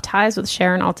cut off ties with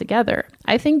Sharon altogether.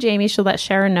 I think Jamie should let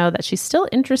Sharon know that she's still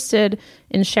interested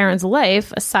in Sharon's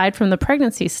life aside from the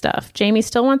pregnancy stuff. Jamie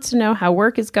still wants to know how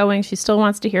work is going. She still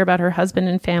wants to hear about her husband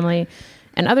and family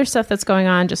and other stuff that's going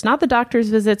on, just not the doctor's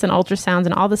visits and ultrasounds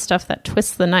and all the stuff that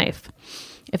twists the knife.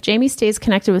 If Jamie stays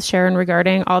connected with Sharon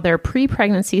regarding all their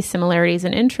pre-pregnancy similarities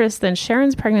and interests, then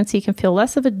Sharon's pregnancy can feel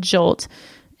less of a jolt,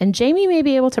 and Jamie may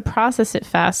be able to process it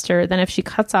faster than if she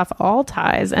cuts off all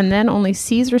ties and then only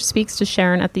sees or speaks to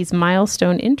Sharon at these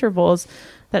milestone intervals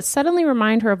that suddenly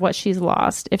remind her of what she's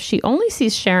lost. If she only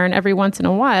sees Sharon every once in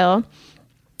a while,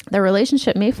 their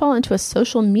relationship may fall into a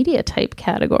social media type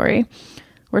category,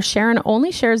 where Sharon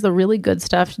only shares the really good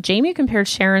stuff. Jamie compares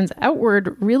Sharon's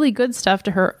outward really good stuff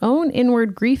to her own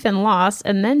inward grief and loss,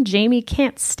 and then Jamie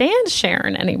can't stand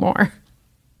Sharon anymore.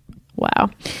 Wow.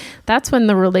 That's when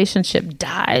the relationship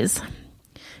dies.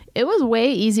 It was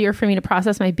way easier for me to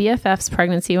process my BFF's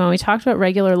pregnancy when we talked about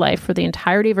regular life for the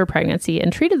entirety of her pregnancy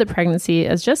and treated the pregnancy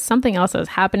as just something else that was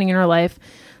happening in her life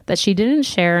that she didn't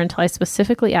share until I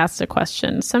specifically asked a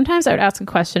question. Sometimes I would ask a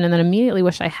question and then immediately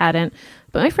wish I hadn't,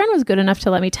 but my friend was good enough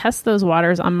to let me test those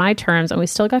waters on my terms, and we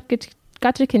still got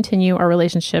to continue our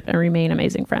relationship and remain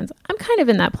amazing friends. I'm kind of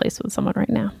in that place with someone right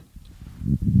now.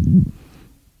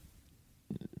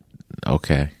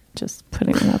 Okay. Just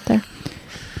putting it out there.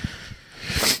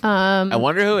 I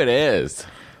wonder who it is.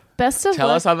 Best of Tell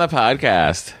luck. us on the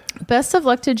podcast. Best of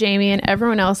luck to Jamie and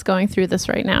everyone else going through this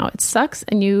right now. It sucks,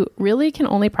 and you really can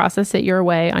only process it your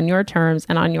way on your terms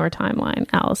and on your timeline,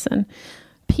 Allison.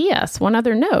 P.S. One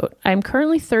other note. I'm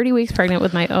currently 30 weeks pregnant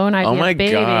with my own IVF Oh my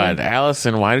baby. God.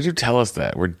 Allison, why did you tell us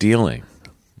that? We're dealing.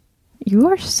 You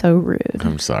are so rude.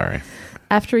 I'm sorry.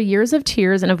 After years of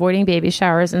tears and avoiding baby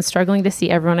showers and struggling to see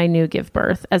everyone I knew give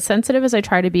birth, as sensitive as I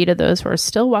try to be to those who are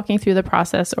still walking through the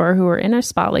process or who are in a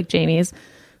spot like Jamie's,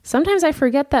 sometimes I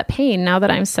forget that pain now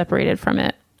that I'm separated from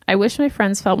it. I wish my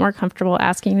friends felt more comfortable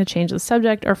asking to change the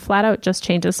subject or flat out just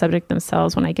change the subject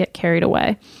themselves when I get carried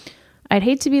away. I'd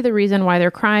hate to be the reason why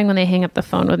they're crying when they hang up the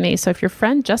phone with me, so if your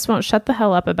friend just won't shut the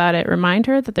hell up about it, remind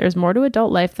her that there's more to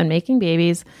adult life than making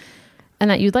babies, and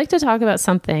that you'd like to talk about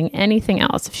something, anything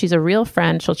else. If she's a real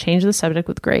friend, she'll change the subject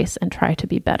with grace and try to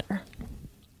be better.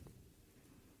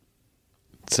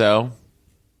 So,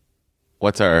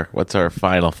 what's our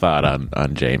final thought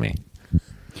on Jamie?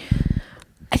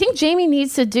 I think Jamie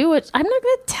needs to do it. I'm not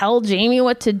going to tell Jamie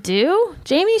what to do.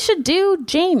 Jamie should do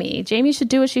Jamie. Jamie should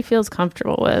do what she feels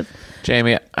comfortable with.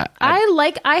 Jamie,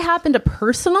 I happen to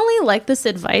personally like this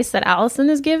advice that Allison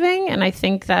is giving, and I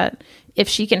think that if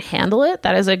she can handle it,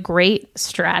 that is a great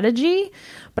strategy.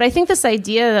 But I think this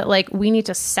idea that like we need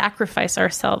to sacrifice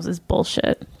ourselves is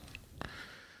bullshit.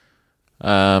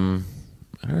 all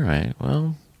right.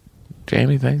 Well,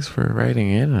 Jamie, thanks for writing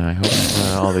in, and I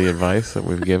hope all the advice that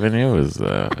we've given you is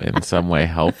in some way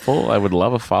helpful. I would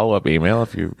love a follow-up email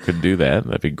if you could do that.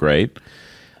 That'd be great.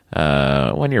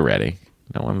 When you're ready.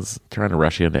 No one's trying to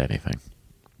rush you into anything.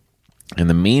 In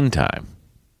the meantime,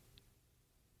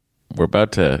 we're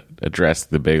about to address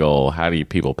the big old, how do you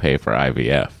people pay for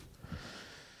IVF?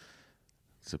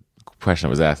 It's a question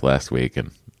that was asked last week,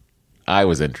 and I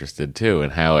was interested too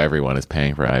in how everyone is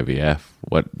paying for IVF,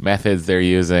 what methods they're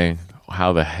using,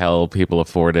 how the hell people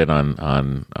afford it on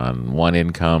one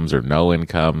incomes or no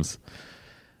incomes.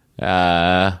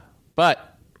 But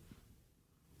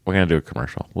we're going to do a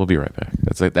commercial. We'll be right back.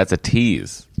 That's a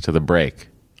tease to the break.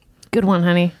 Good one,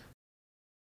 honey.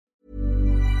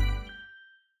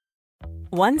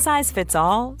 One size fits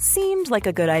all seemed like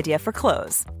a good idea for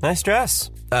clothes. Nice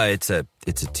dress. It's a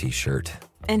t-shirt.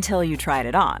 Until you tried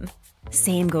it on.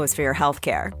 Same goes for your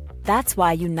healthcare. That's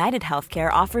why United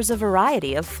Healthcare offers a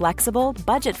variety of flexible,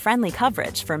 budget-friendly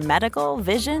coverage for medical,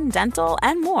 vision, dental,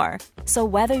 and more. So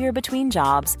whether you're between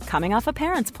jobs, coming off a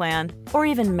parent's plan, or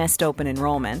even missed open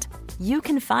enrollment, you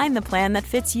can find the plan that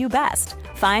fits you best.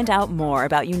 Find out more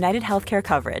about United Healthcare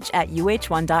coverage at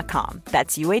uh1.com.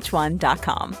 That's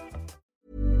uh1.com.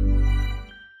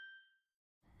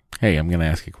 Hey, I'm going to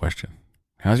ask you a question.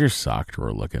 How's your sock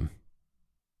drawer looking?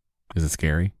 Is it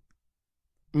scary?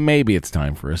 Maybe it's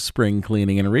time for a spring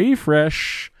cleaning and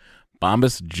refresh.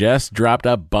 Bombas just dropped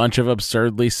a bunch of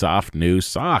absurdly soft new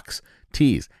socks,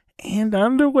 tees, and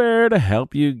underwear to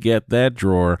help you get that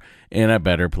drawer in a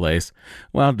better place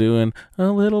while doing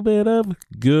a little bit of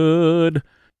good.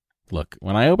 Look,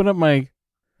 when I open up my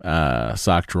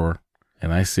sock drawer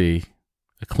and I see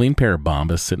a clean pair of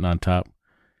Bombas sitting on top,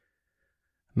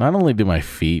 not only do my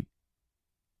feet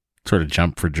sort of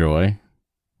jump for joy,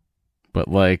 but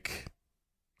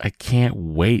I can't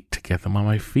wait to get them on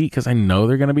my feet because I know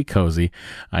they're going to be cozy.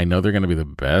 I know they're going to be the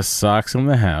best socks in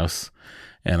the house,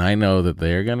 and I know that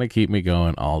they're going to keep me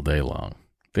going all day long.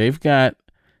 They've got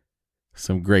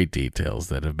some great details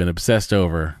that have been obsessed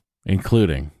over,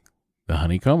 including the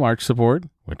honeycomb arch support,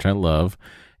 which I love,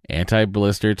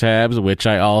 anti-blister tabs, which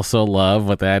I also love.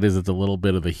 What that is, it's a little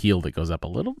bit of the heel that goes up a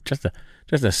little, just a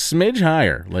smidge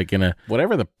higher, like in a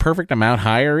whatever the perfect amount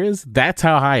higher is. That's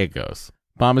how high it goes.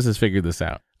 Bombas has figured this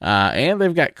out. And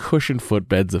they've got cushioned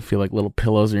footbeds that feel like little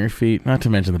pillows on your feet, not to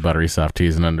mention the buttery soft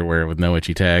tees and underwear with no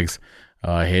itchy tags.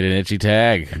 Oh, I hate an itchy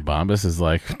tag. And Bombas is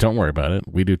like, don't worry about it.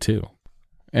 We do too.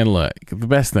 And look, the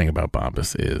best thing about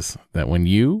Bombas is that when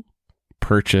you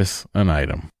purchase an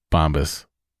item, Bombas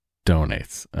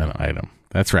donates an item.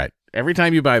 That's right. Every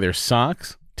time you buy their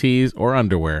socks, tees, or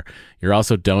underwear, you're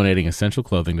also donating essential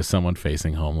clothing to someone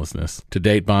facing homelessness. To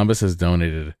date, Bombas has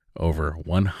donated over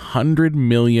 100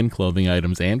 million clothing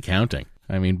items and counting.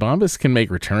 I mean, Bombas can make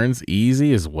returns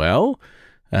easy as well.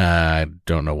 I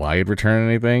don't know why you'd return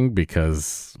anything,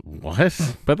 because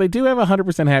what? But they do have a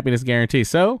 100% happiness guarantee.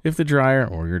 So if the dryer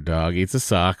or your dog eats a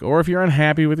sock, or if you're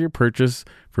unhappy with your purchase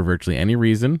for virtually any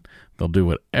reason, they'll do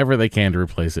whatever they can to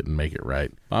replace it and make it right.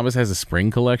 Bombas has a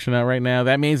spring collection out right now.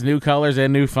 That means new colors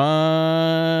and new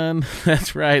fun.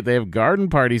 That's right. They have garden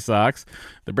party socks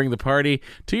that bring the party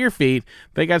to your feet.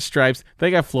 They got stripes.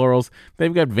 They got florals.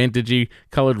 They've got vintagey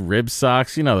colored rib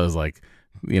socks. You know, those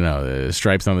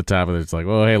stripes on the top of it. It's like,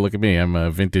 oh, hey, look at me. I'm a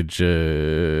vintage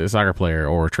soccer player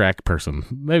or track person.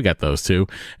 They've got those too.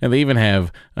 And they even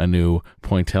have a new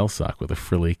pointelle sock with a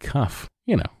frilly cuff.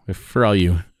 You know, if for all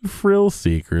you frill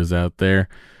seekers out there,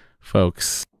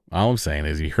 folks, all I'm saying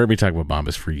is you heard me talk about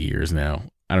Bombas for years now.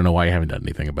 I don't know why you haven't done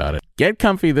anything about it. Get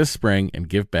comfy this spring and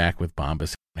give back with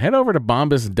Bombas. Head over to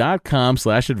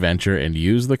bombas.com/adventure and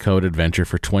use the code adventure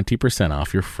for 20%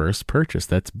 off your first purchase.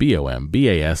 That's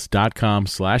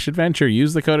bombas.com/adventure.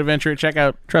 Use the code adventure at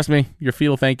checkout. Trust me, your feet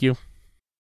will thank you.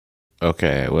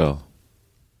 Okay, I will.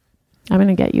 I'm going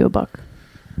to get you a book.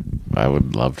 I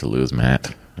would love to lose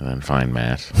Matt and then find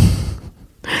Matt.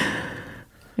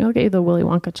 I'll get you the Willy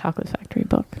Wonka Chocolate Factory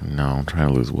book. No, I'm trying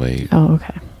to lose weight. Oh,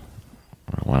 okay.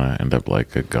 I want to end up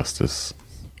like Augustus.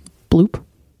 Bloop?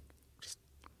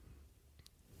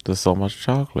 There's so much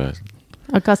chocolate.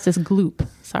 Augustus Gloop.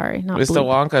 Sorry, not Mr.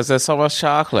 Bloop. Wonka, there's so much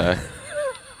chocolate.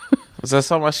 There's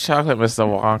so much chocolate, Mr.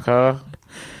 Wonka.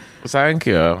 Thank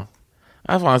you.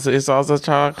 I want to eat all the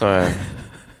chocolate.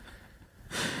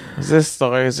 This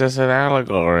story is just an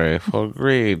allegory for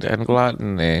greed and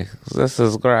gluttony. This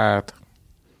is great.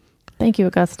 Thank you,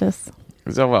 Augustus.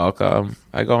 You're welcome.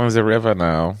 I go in the river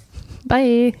now.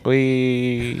 Bye.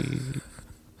 Whee.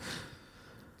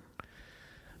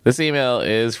 This email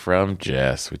is from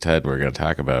Jess. We said we're going to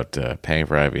talk about paying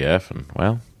for IVF, and,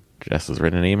 well, Jess has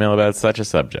written an email about such a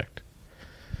subject.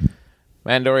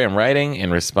 Matt and Dory, I'm writing in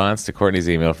response to Courtney's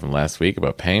email from last week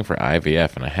about paying for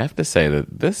IVF, and I have to say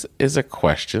that this is a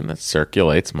question that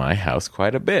circulates my house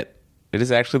quite a bit. It is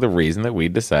actually the reason that we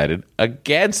decided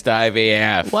against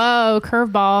IVF. Whoa,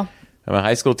 curveball. I'm a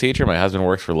high school teacher. My husband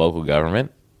works for local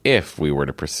government. If we were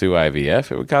to pursue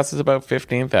IVF, it would cost us about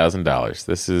 $15,000.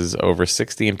 This is over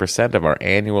 16% of our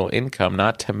annual income,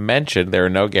 not to mention there are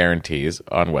no guarantees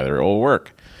on whether it will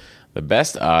work. The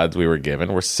best odds we were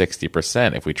given were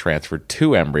 60% if we transferred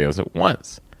 2 embryos at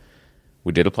once.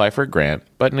 We did apply for a grant,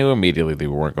 but knew immediately that we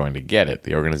weren't going to get it.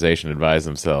 The organization advised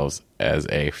themselves as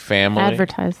a family.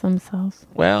 Advertise themselves.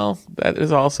 Well, that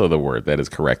is also the word that is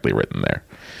correctly written there.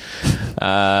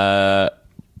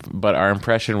 But our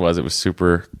impression was it was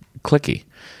super cliquey.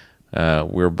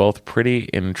 We're both pretty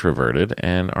introverted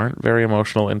and aren't very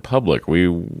emotional in public.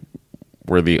 We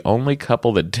were the only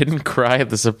couple that didn't cry at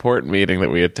the support meeting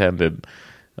that we attended.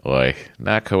 Boy,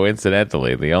 not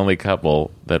coincidentally, the only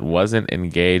couple that wasn't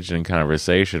engaged in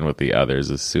conversation with the others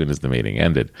as soon as the meeting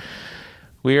ended.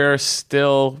 We are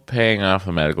still paying off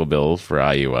the medical bills for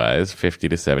IUIs, $50 to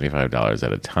 $75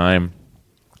 at a time.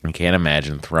 I can't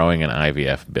imagine throwing an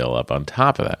IVF bill up on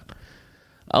top of that.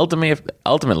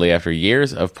 Ultimately, after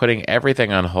years of putting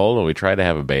everything on hold when we tried to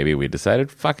have a baby, we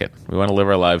decided, fuck it, we want to live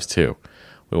our lives too.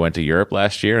 We went to Europe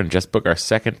last year and just booked our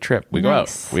second trip. We go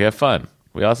out, we have fun.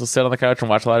 We also sit on the couch and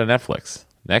watch a lot of Netflix.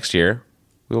 Next year,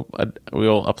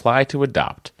 we'll apply to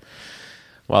adopt.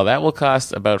 While that will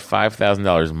cost about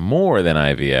 $5,000 more than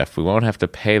IVF, we won't have to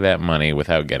pay that money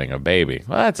without getting a baby.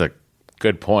 Well, that's a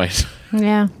good point.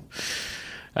 Yeah.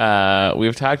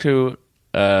 We've talked to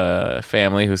a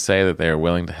family who say that they're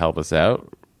willing to help us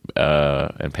out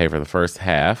and pay for the first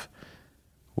half.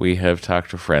 We have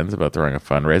talked to friends about throwing a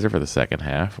fundraiser for the second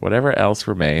half. Whatever else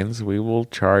remains, we will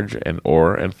charge and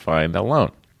find a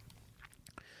loan.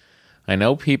 I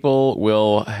know people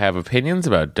will have opinions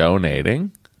about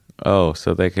donating. Oh,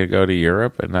 so they could go to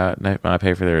Europe and not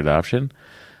pay for their adoption?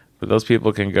 But those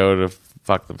people can go to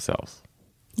fuck themselves.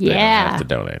 They don't have to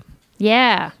donate.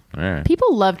 Yeah. All right.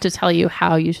 People love to tell you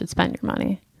how you should spend your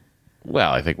money.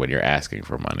 Well, I think when you're asking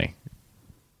for money,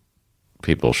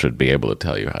 people should be able to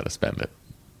tell you how to spend it.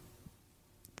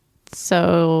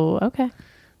 So, okay.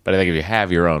 But I think if you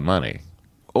have your own money,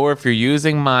 or if you're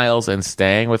using miles and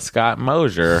staying with Scott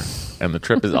Mosier, and the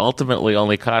trip is ultimately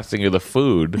only costing you the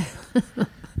food,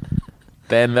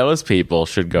 then those people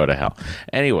should go to hell.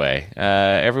 Anyway,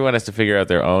 everyone has to figure out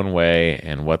their own way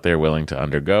and what they're willing to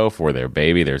undergo for their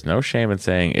baby. There's no shame in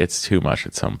saying it's too much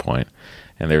at some point,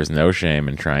 and there's no shame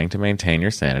in trying to maintain your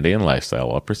sanity and lifestyle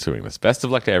while pursuing this. Best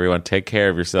of luck to everyone. Take care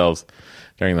of yourselves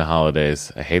during the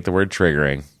holidays. I hate the word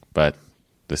triggering, but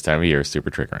this time of year is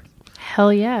super triggering.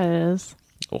 Hell yeah, it is.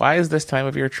 Why is this time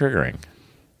of year triggering?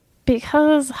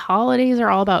 Because holidays are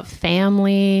all about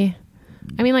family.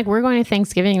 I mean, like, we're going to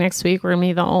Thanksgiving next week. We're going to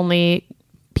be the only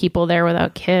people there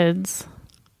without kids.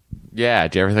 Yeah,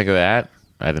 did you ever think of that?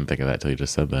 I didn't think of that till you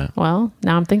just said that. Well,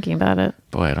 now I'm thinking about it.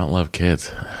 Boy, I don't love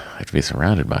kids. I have to be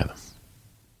surrounded by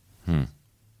them.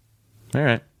 All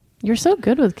right. You're so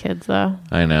good with kids, though.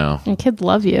 I know. And kids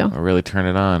love you. I really turn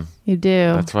it on. You do.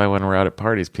 That's why when we're out at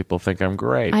parties, people think I'm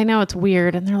great. I know, it's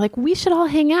weird. And they're like, we should all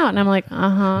hang out. And I'm like,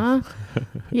 uh-huh.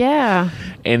 Yeah.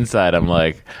 Inside, I'm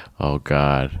like, oh,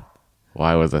 God,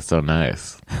 why was I so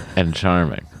nice and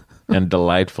charming and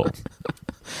delightful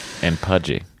and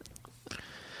pudgy?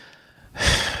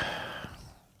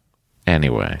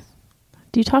 Anyway.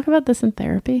 Do you talk about this in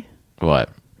therapy? What?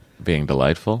 Being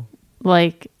delightful?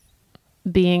 Like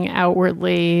being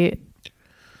outwardly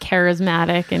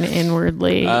charismatic and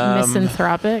inwardly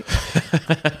misanthropic?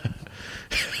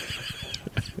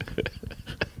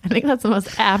 I think that's the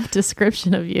most apt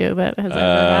description of you that has ever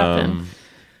happened.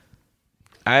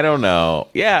 I don't know.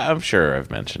 Yeah, I'm sure I've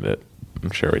mentioned it.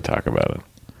 I'm sure we talk about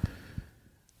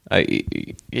it.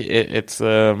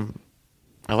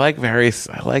 I like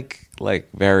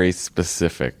very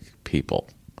specific people.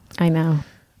 I know.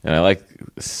 And I like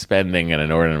spending an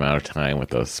inordinate amount of time with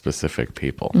those specific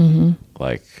people. Mm-hmm.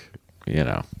 Like, you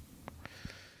know,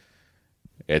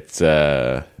 it's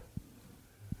I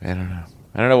don't know.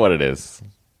 I don't know what it is.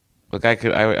 Look, I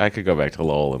could go back to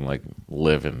Lowell and like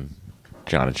live in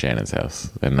John and Shannon's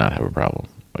house and not have a problem.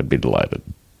 I'd be delighted.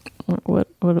 What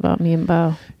about me and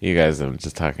Bo? You guys, I'm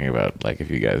just talking about like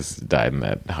if you guys died in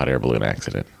that hot air balloon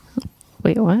accident.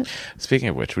 Wait, what? Speaking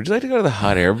of which, would you like to go to the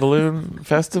hot air balloon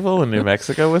festival in New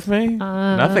Mexico with me?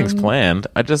 Nothing's planned.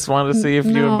 I just wanted to see if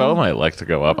you and Bo might like to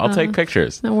go up. I'll take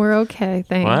pictures. No, we're okay,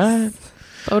 thanks.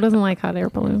 What? Bo doesn't like hot air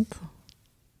balloons.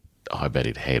 Oh, I bet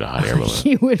he'd hate a hot air balloon.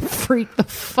 He would freak the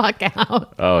fuck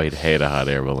out. Oh, he'd hate a hot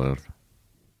air balloon.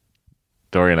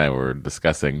 Dory and I were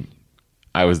discussing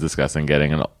I was discussing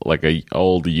getting a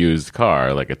old used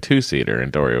car, like a 2-seater,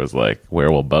 and Dory was like,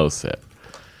 "Where will Bo sit?"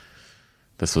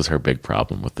 This was her big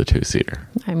problem with the 2-seater.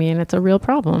 I mean, it's a real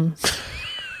problem.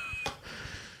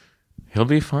 He'll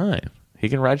be fine. He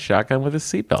can ride shotgun with his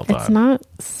seatbelt on. It's not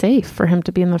safe for him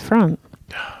to be in the front.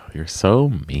 You're so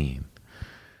mean.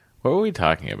 What were we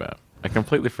talking about? I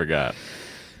completely forgot.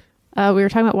 We were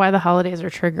talking about why the holidays are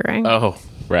triggering. Oh,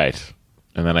 right.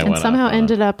 And then I and went somehow off on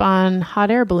ended up on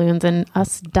hot air balloons and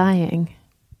us dying.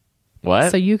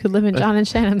 what? So you could live in John and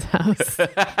Shannon's house.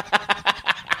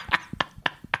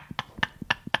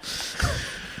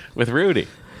 With Rudy.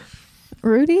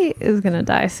 Rudy is going to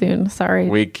die soon. Sorry.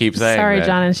 We keep saying Sorry, that.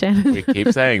 John and Shannon. We keep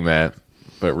saying that.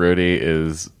 But Rudy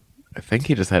is, I think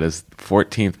he just had his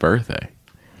 14th birthday.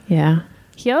 Yeah.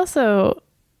 He also,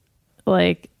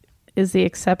 is the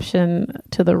exception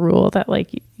to the rule that,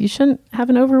 you shouldn't have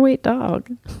an overweight dog.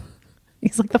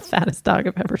 He's like the fattest dog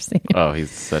I've ever seen. Oh,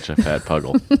 he's such a fat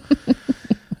puggle.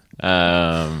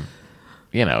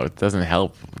 It doesn't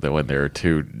help that when there are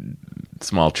 2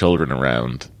 small children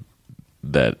around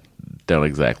that don't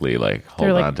exactly hold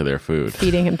They're, on to their food.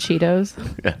 Feeding him Cheetos.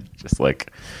 Yeah, just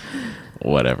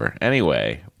whatever.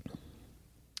 Anyway,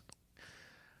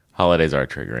 holidays are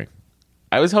triggering.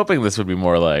 I was hoping this would be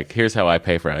more here's how I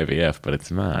pay for IVF, but it's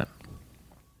not.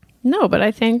 No, but I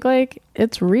think,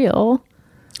 it's real.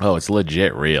 Oh, it's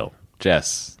legit real.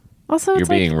 Jess, Also, you're it's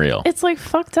being real. It's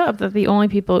fucked up that the only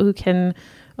people who can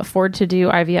afford to do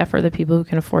IVF are the people who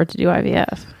can afford to do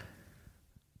IVF.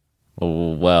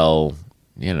 Well,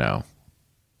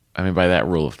 by that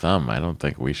rule of thumb, I don't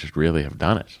think we should really have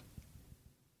done it.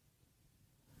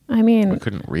 I mean, We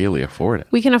couldn't really afford it.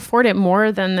 we can afford it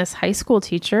more than this high school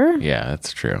teacher. Yeah,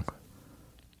 that's true.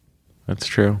 That's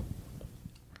true.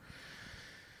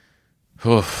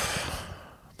 Oof.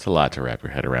 It's a lot to wrap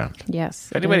your head around.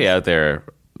 Yes. it Anybody is. out there,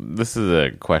 this is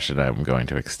a question I'm going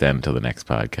to extend to the next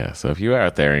podcast. So if you're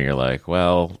out there and you're like,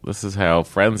 well, this is how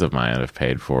friends of mine have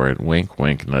paid for it, wink,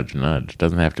 wink, nudge, nudge. It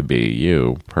doesn't have to be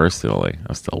you personally.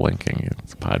 I'm still winking.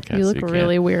 It's a podcast. You so look can't-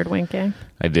 really weird winking.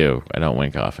 I do. I don't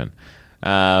wink often.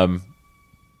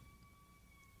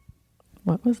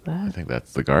 What was I that? think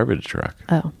that's the garbage truck.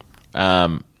 Oh.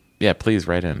 Yeah, please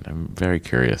write in. I'm very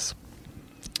curious.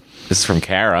 This is from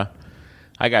Kara.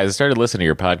 Hi, guys. I started listening to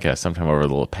your podcast sometime over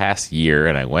the past year,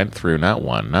 and I went through not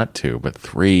 1, not 2, but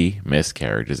 3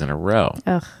 miscarriages in a row.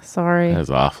 Ugh, sorry. That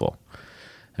is awful.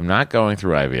 I'm not going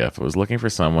through IVF. I was looking for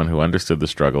someone who understood the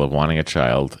struggle of wanting a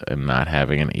child and not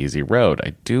having an easy road.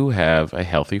 I do have a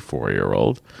healthy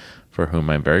 4-year-old for whom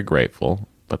I'm very grateful,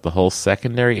 but the whole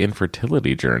secondary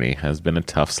infertility journey has been a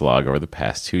tough slog over the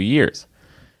past 2 years.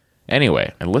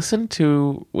 Anyway, I listened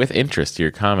with interest to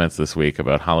your comments this week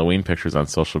about Halloween pictures on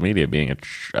social media being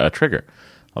a trigger.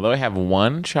 Although I have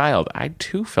 1 child, I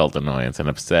too felt annoyance and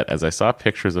upset as I saw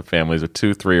pictures of families with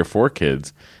 2, 3, or 4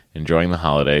 kids enjoying the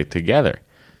holiday together.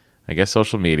 I guess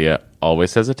social media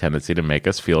always has a tendency to make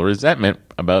us feel resentment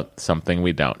about something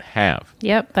we don't have.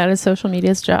 Yep, that is social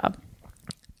media's job.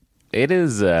 It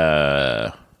is,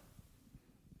 I'm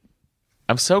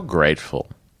so grateful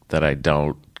that I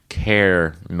don't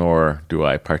care nor do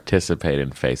I participate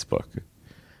in Facebook.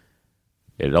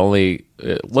 It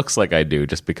looks like I do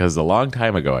just because a long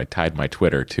time ago I tied my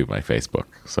Twitter to my Facebook.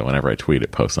 So whenever I tweet,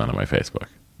 it posts onto my Facebook.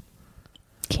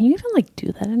 Can you even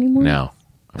do that anymore? No.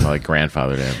 I'm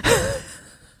grandfathered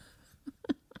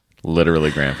in.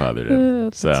 Literally grandfathered in.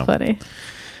 That's So funny.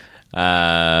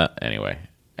 Anyway,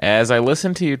 as I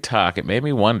listened to you talk, it made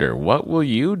me wonder, what will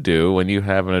you do when you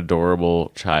have an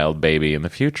adorable child baby in the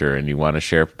future and you want to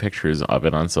share pictures of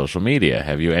it on social media?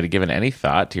 Have you given any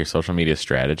thought to your social media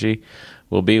strategy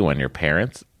will be when your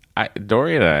parents...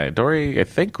 Dory, I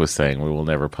think, was saying we will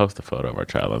never post a photo of our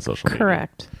child on social media.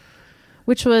 Correct.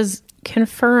 Which was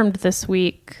confirmed this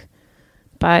week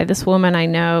by this woman I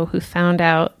know who found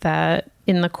out that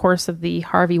in the course of the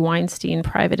Harvey Weinstein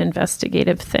private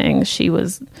investigative thing, she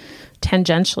was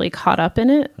tangentially caught up in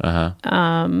it.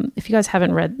 If you guys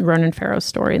haven't read Ronan Farrow's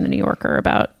story in The New Yorker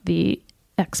about the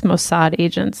ex-Mossad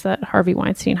agents that Harvey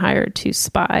Weinstein hired to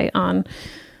spy on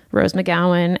Rose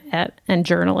McGowan and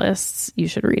journalists, you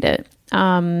should read it.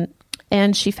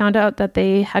 And she found out that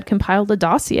they had compiled a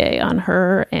dossier on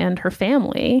her and her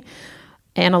family.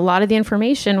 And a lot of the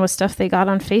information was stuff they got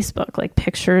on Facebook, like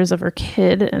pictures of her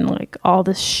kid and all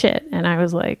this shit. And I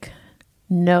was like,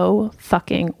 no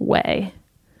fucking way.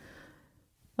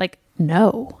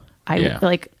 No.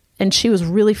 And she was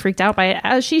really freaked out by it,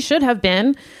 as she should have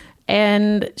been.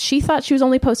 And she thought she was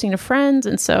only posting to friends.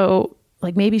 And so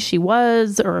maybe she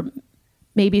was, or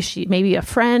maybe a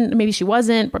friend, maybe she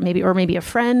wasn't, or maybe a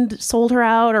friend sold her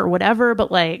out or whatever. But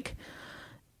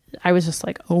I was just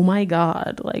like, oh my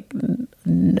God, like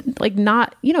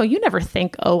not, you never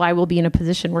think, oh, I will be in a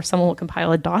position where someone will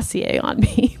compile a dossier on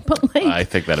me. But like, I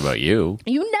think that about you.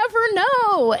 you never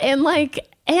know.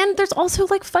 And there's also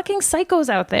like fucking psychos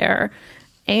out there.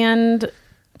 And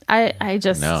I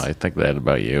just, No, I think that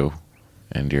about you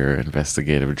and your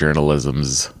investigative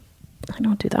journalisms. I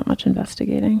don't do that much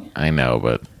investigating. I know,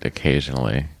 but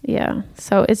occasionally. Yeah.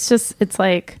 So it's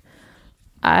like,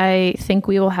 I think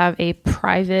we will have a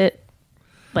private,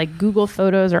 like Google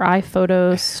Photos or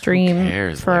iPhotos stream Who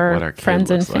cares, for what our kid friends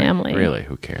and looks like? family. Really,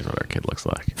 who cares what our kid looks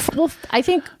like? Well, I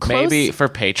think Maybe for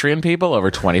Patreon people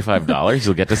over $25,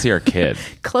 you'll get to see our kid.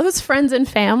 close friends and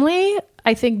family,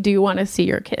 I think, do want to see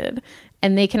your kid,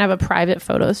 and they can have a private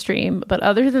photo stream. But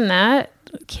other than that,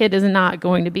 kid is not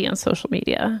going to be on social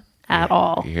media at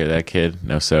all. You hear that, kid?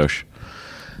 No soch.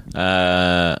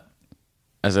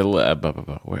 As I where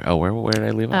did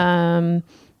I leave off?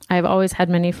 I've always had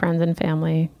many friends and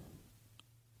family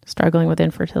struggling with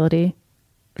infertility.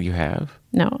 You have?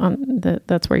 No,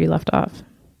 that's where you left off.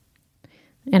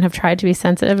 And have tried to be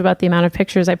sensitive about the amount of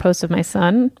pictures I post of my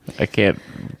son. I can't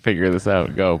figure this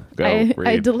out. Go. I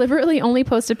Read. deliberately only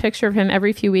post a picture of him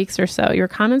every few weeks or so. Your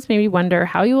comments made me wonder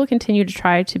how you will continue to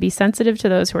try to be sensitive to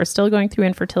those who are still going through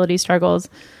infertility struggles,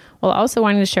 while also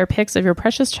wanting to share pics of your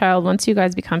precious child once you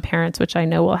guys become parents, which I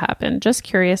know will happen. Just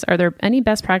curious, are there any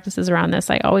best practices around this?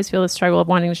 I always feel the struggle of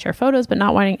wanting to share photos, but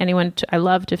not wanting anyone I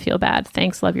love to feel bad.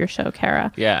 Thanks. Love your show,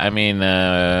 Kara. Yeah, I mean,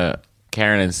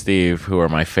 Karen and Steve, who are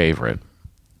my favorite.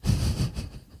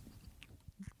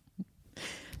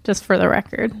 Just for the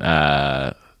record.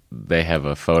 They have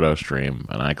a photo stream,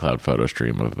 an iCloud photo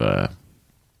stream of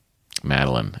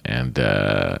Madeline, and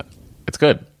it's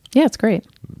good. Yeah, it's great.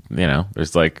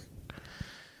 There's like,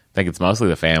 I think it's mostly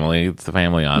the family. It's the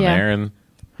family on Yeah. there, and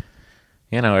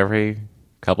every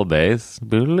couple days,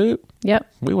 boodaloo. Yep.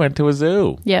 We went to a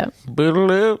zoo. Yep.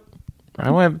 Boodaloo. I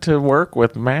went to work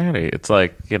with Maddie. It's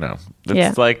like, it's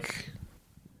Yeah. like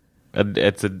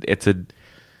it's a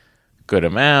good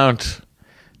amount.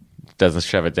 Doesn't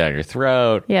shove it down your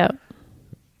throat. Yep.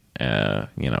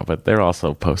 But they're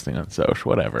also posting on social,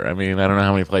 whatever. I mean, I don't know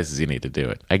how many places you need to do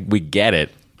it. We get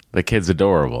it. The kid's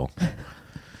adorable.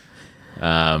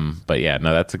 But yeah,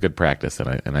 no, that's a good practice,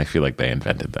 and I feel like they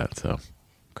invented that. So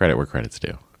credit where credit's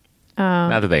due.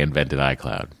 Not that they invented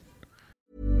iCloud.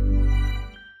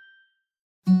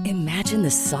 Imagine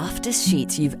the softest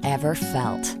sheets you've ever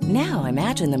felt. Now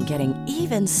imagine them getting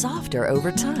even softer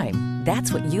over time.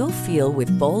 That's what you'll feel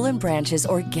with Boll & Branch's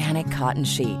organic cotton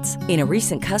sheets. In a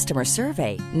recent customer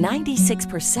survey,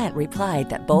 96% replied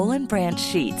that Boll & Branch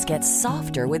sheets get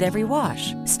softer with every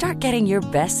wash. Start getting your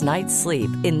best night's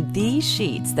sleep in these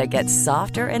sheets that get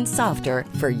softer and softer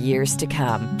for years to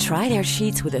come. Try their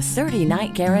sheets with a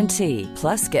 30-night guarantee.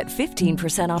 Plus, get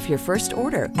 15% off your first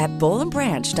order at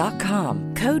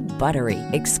bollandbranch.com. Code BUTTERY.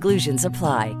 Exclusions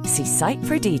apply. See site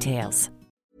for details.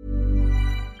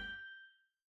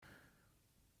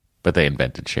 But they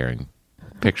invented sharing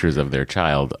pictures of their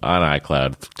child on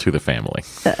iCloud to the family.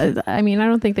 I mean, I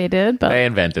don't think they did, but They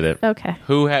invented it. okay.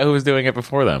 Who was doing it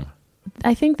before them?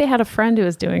 I think they had a friend who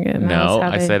was doing it. And No,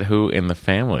 I I said who in the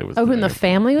family was Oh, who doing in the it.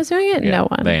 family was doing it? Yeah, No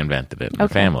one. They invented it. The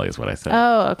Okay. family is what I said.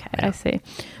 Oh, okay. I see.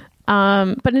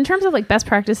 But in terms of like best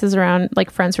practices around like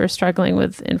friends who are struggling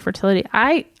with infertility,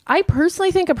 I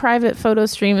personally think a private photo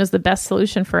stream is the best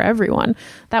solution for everyone.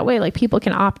 That way, like people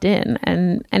can opt in,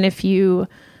 and if you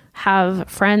have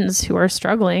friends who are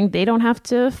struggling, they don't have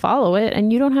to follow it,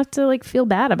 and you don't have to like feel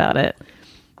bad about it.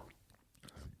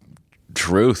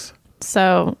 Truth.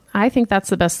 So I think that's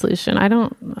the best solution.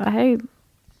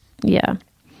 Yeah.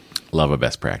 Love of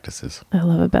best practices. I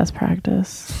love a best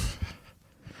practice.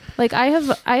 Like I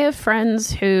have friends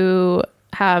who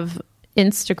have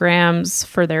Instagrams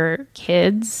for their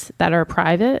kids that are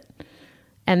private,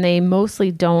 and they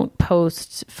mostly don't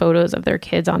post photos of their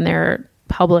kids on their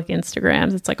public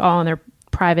Instagrams. It's like all on their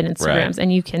private Instagrams. Right.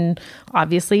 And you can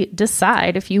obviously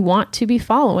decide if you want to be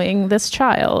following this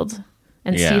child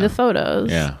and see Yeah. the photos.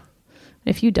 Yeah.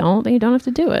 If you don't, then you don't have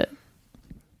to do it.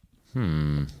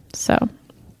 So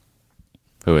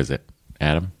Who is it?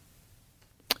 Adam?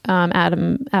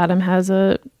 Adam has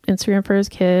a Instagram for his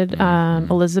kid.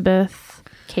 Elizabeth,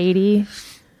 Katie.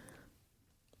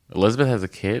 Elizabeth has a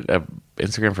kid? A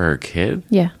Instagram for her kid?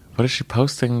 Yeah. What is she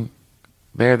posting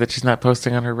there that she's not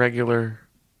posting on her regular?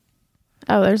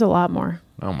 Oh, there's a lot more.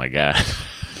 Oh my God.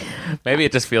 Maybe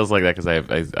it just feels like that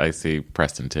because I see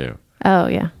Preston too. Oh,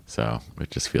 yeah. So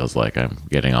it just feels like I'm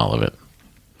getting all of it.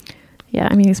 Yeah,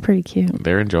 I mean, he's pretty cute.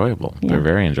 They're enjoyable. Yeah. They're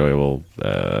very enjoyable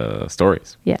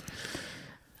stories. Yeah.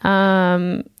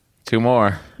 2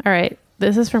 more. All right.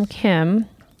 This is from Kim.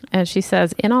 And she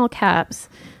says, in all caps,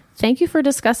 thank you for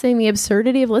discussing the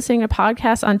absurdity of listening to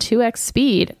podcasts on 2x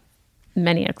speed.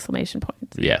 Many exclamation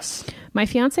points. Yes. My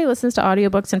fiance listens to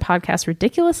audiobooks and podcasts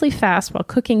ridiculously fast while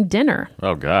cooking dinner.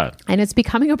 Oh, God. And it's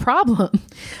becoming a problem.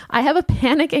 I have a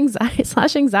panic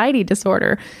anxiety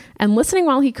disorder, and listening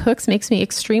while he cooks makes me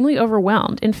extremely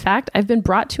overwhelmed. In fact, I've been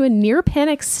brought to a near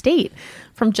panic state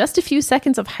from just a few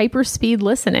seconds of hyperspeed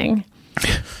listening.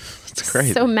 It's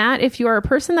crazy. So, Matt, if you are a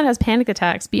person that has panic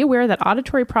attacks, be aware that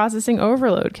auditory processing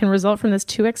overload can result from this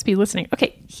 2x speed listening. Okay,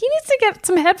 he needs to get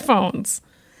some headphones.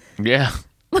 Yeah.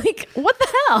 Like, what the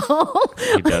hell?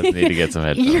 He does need to get some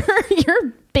headphones.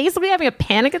 You're basically having a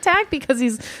panic attack because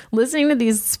he's listening to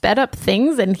these sped up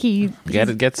things, and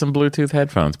Get some Bluetooth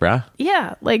headphones, brah.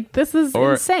 yeah, like this is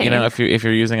Or, insane. if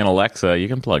you're using an Alexa, you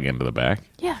can plug into the back.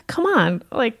 Yeah, come on,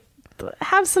 like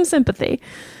have some sympathy.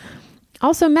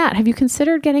 Also, Matt, have you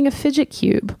considered getting a fidget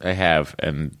cube? I have,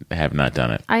 and have not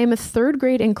done it. I am a 3rd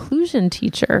grade inclusion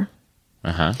teacher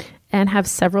and have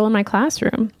several in my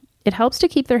classroom. It helps to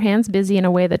keep their hands busy in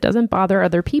a way that doesn't bother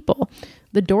other people,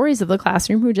 the Dories of the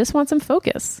classroom who just want some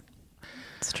focus.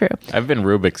 It's true. I've been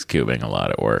Rubik's cubing a lot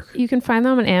at work. You can find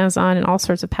them on Amazon in all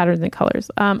sorts of patterns and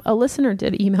colors. A listener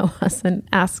did email us and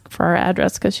ask for our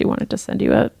address because she wanted to send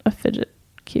you a fidget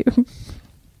cube.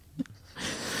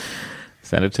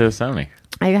 Send it to Sony.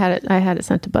 I had it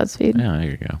sent to BuzzFeed. Yeah, there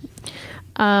you go.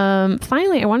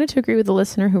 Finally, I wanted to agree with the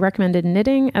listener who recommended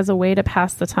knitting as a way to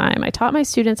pass the time. I taught my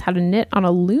students how to knit on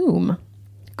a loom.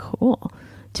 Cool.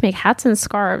 To make hats and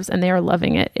scarves, and they are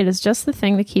loving it. It is just the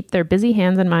thing to keep their busy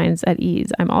hands and minds at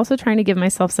ease. I'm also trying to give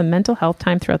myself some mental health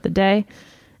time throughout the day,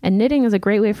 and knitting is a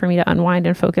great way for me to unwind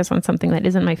and focus on something that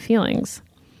isn't my feelings.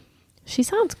 She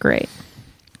sounds great.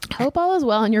 Hope all is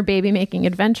well in your baby making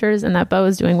adventures, and that Bo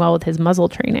is doing well with his muzzle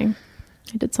training.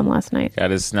 I did some last night.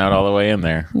 Got his snout all the way in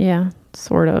there. Yeah,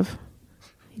 sort of.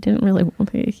 He didn't really.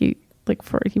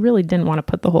 He really didn't want to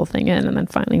put the whole thing in, and then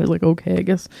finally he was like, "Okay, I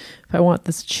guess if I want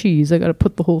this cheese, I got to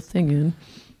put the whole thing in."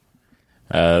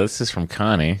 This is from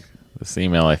Connie. This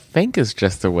email, I think, is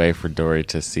just a way for Dory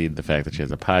to seed the fact that she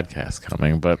has a podcast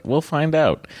coming, but we'll find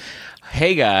out.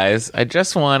 Hey guys, I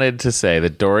just wanted to say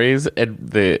that Dory's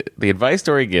the advice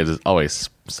Dory gives is always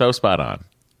so spot on.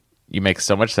 You make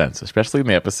so much sense, especially in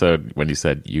the episode when you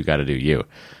said you got to do you.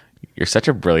 You're such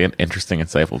a brilliant, interesting,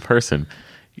 insightful person.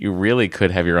 You really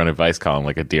could have your own advice column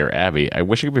like a Dear Abby. I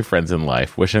wish you could be friends in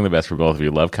life. Wishing the best for both of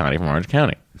you. Love, Connie from Orange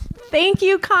County. Thank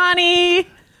you, Connie.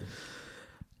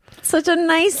 Such a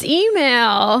nice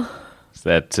email. Does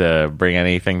that bring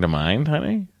anything to mind,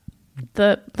 honey?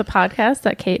 The podcast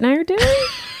that Kate and I are doing?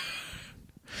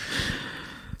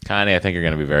 Connie, I think you're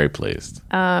going to be very pleased.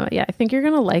 Yeah, I think you're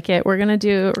going to like it. We're going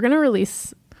to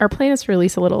release, our plan is to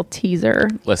release a little teaser.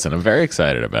 Listen, I'm very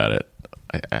excited about it.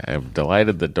 I'm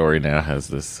delighted that Dory now has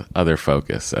this other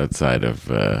focus outside of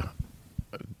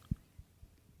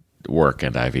work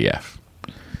and IVF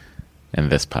and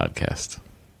this podcast.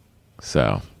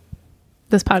 So,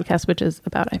 this podcast, which is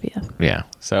about IVF. yeah.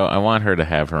 So I want her to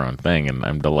have her own thing, and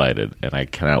I'm delighted, and I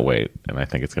cannot wait. And I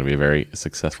think it's going to be a very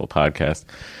successful podcast.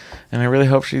 And I really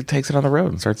hope she takes it on the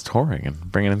road and starts touring and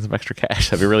bringing in some extra cash.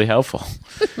 That'd be really helpful.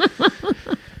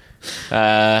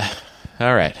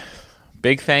 All right.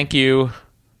 Big thank you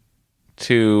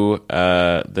to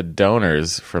the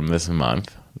donors from this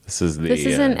month. This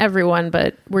isn't everyone,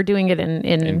 but we're doing it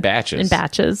in batches. In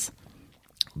batches.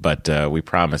 But we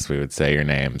promised we would say your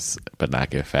names, but not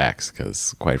give facts,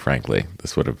 because quite frankly,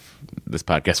 this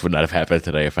podcast would not have happened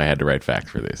today if I had to write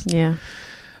facts for these.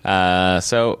 Yeah.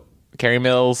 So Carrie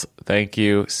Mills, thank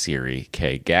you. Siri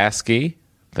K. Gasky,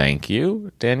 thank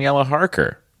you. Daniela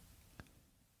Harker.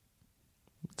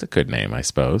 It's a good name, I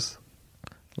suppose.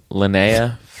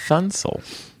 Linnea Thunsel.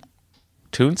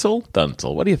 Toonsel?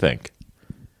 Thunsel. What do you think?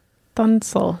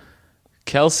 Thunsel.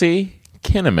 Kelsey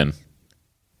Kinnaman.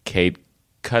 Kate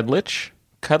Kudlich?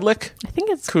 Kudlick? I think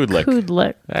it's Kudlick.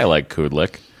 Kudlick. I like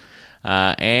Kudlick.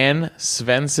 Anne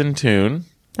Svensson Toon.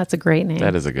 That's a great name.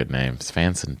 That is a good name.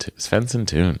 Svensson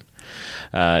Toon.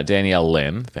 Danielle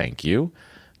Lynn, thank you.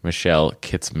 Michelle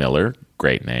Kitzmiller,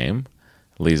 great name.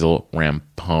 Liesel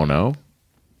Rampano.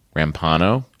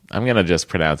 I'm going to just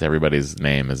pronounce everybody's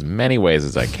name as many ways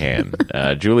as I can.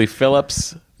 Julie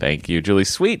Phillips, thank you. Julie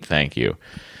Sweet, thank you.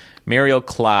 Muriel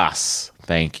Klaas,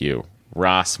 thank you.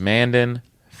 Ross Mandan,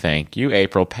 thank you.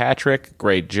 April Patrick,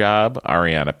 great job.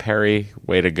 Ariana Perry,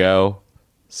 way to go.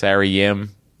 Sarah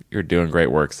Yim, you're doing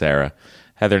great work, Sarah.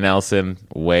 Heather Nelson,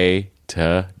 way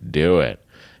to do it.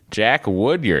 Jack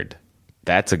Woodyard,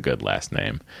 that's a good last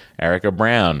name. Erica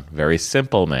Brown, very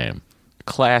simple name.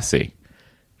 Classy.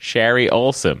 Sherry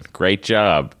Olson, great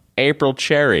job. April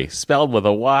Cherry, spelled with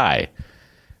a Y.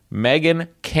 Megan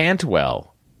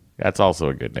Cantwell. That's also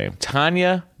a good name.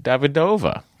 Tanya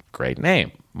Davidova. Great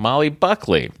name. Molly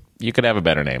Buckley. You could have a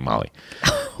better name, Molly.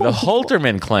 The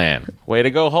Holterman clan. Way to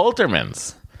go,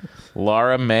 Holtermans.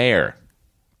 Laura Mayer.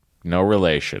 No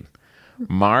relation.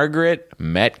 Margaret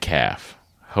Metcalf.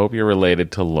 Hope you're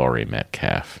related to Lori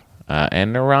Metcalf.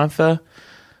 And Narantha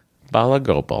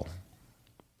Balagopal.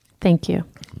 Thank you.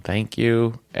 Thank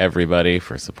you, everybody,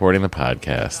 for supporting the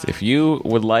podcast. If you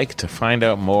would like to find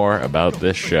out more about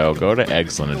this show, go to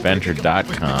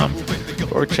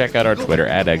ExcellentAdventure.com or check out our Twitter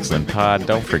at ExcellentPod.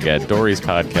 Don't forget, Dory's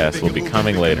podcast will be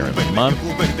coming later in the month.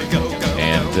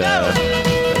 And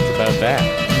that's about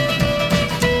that.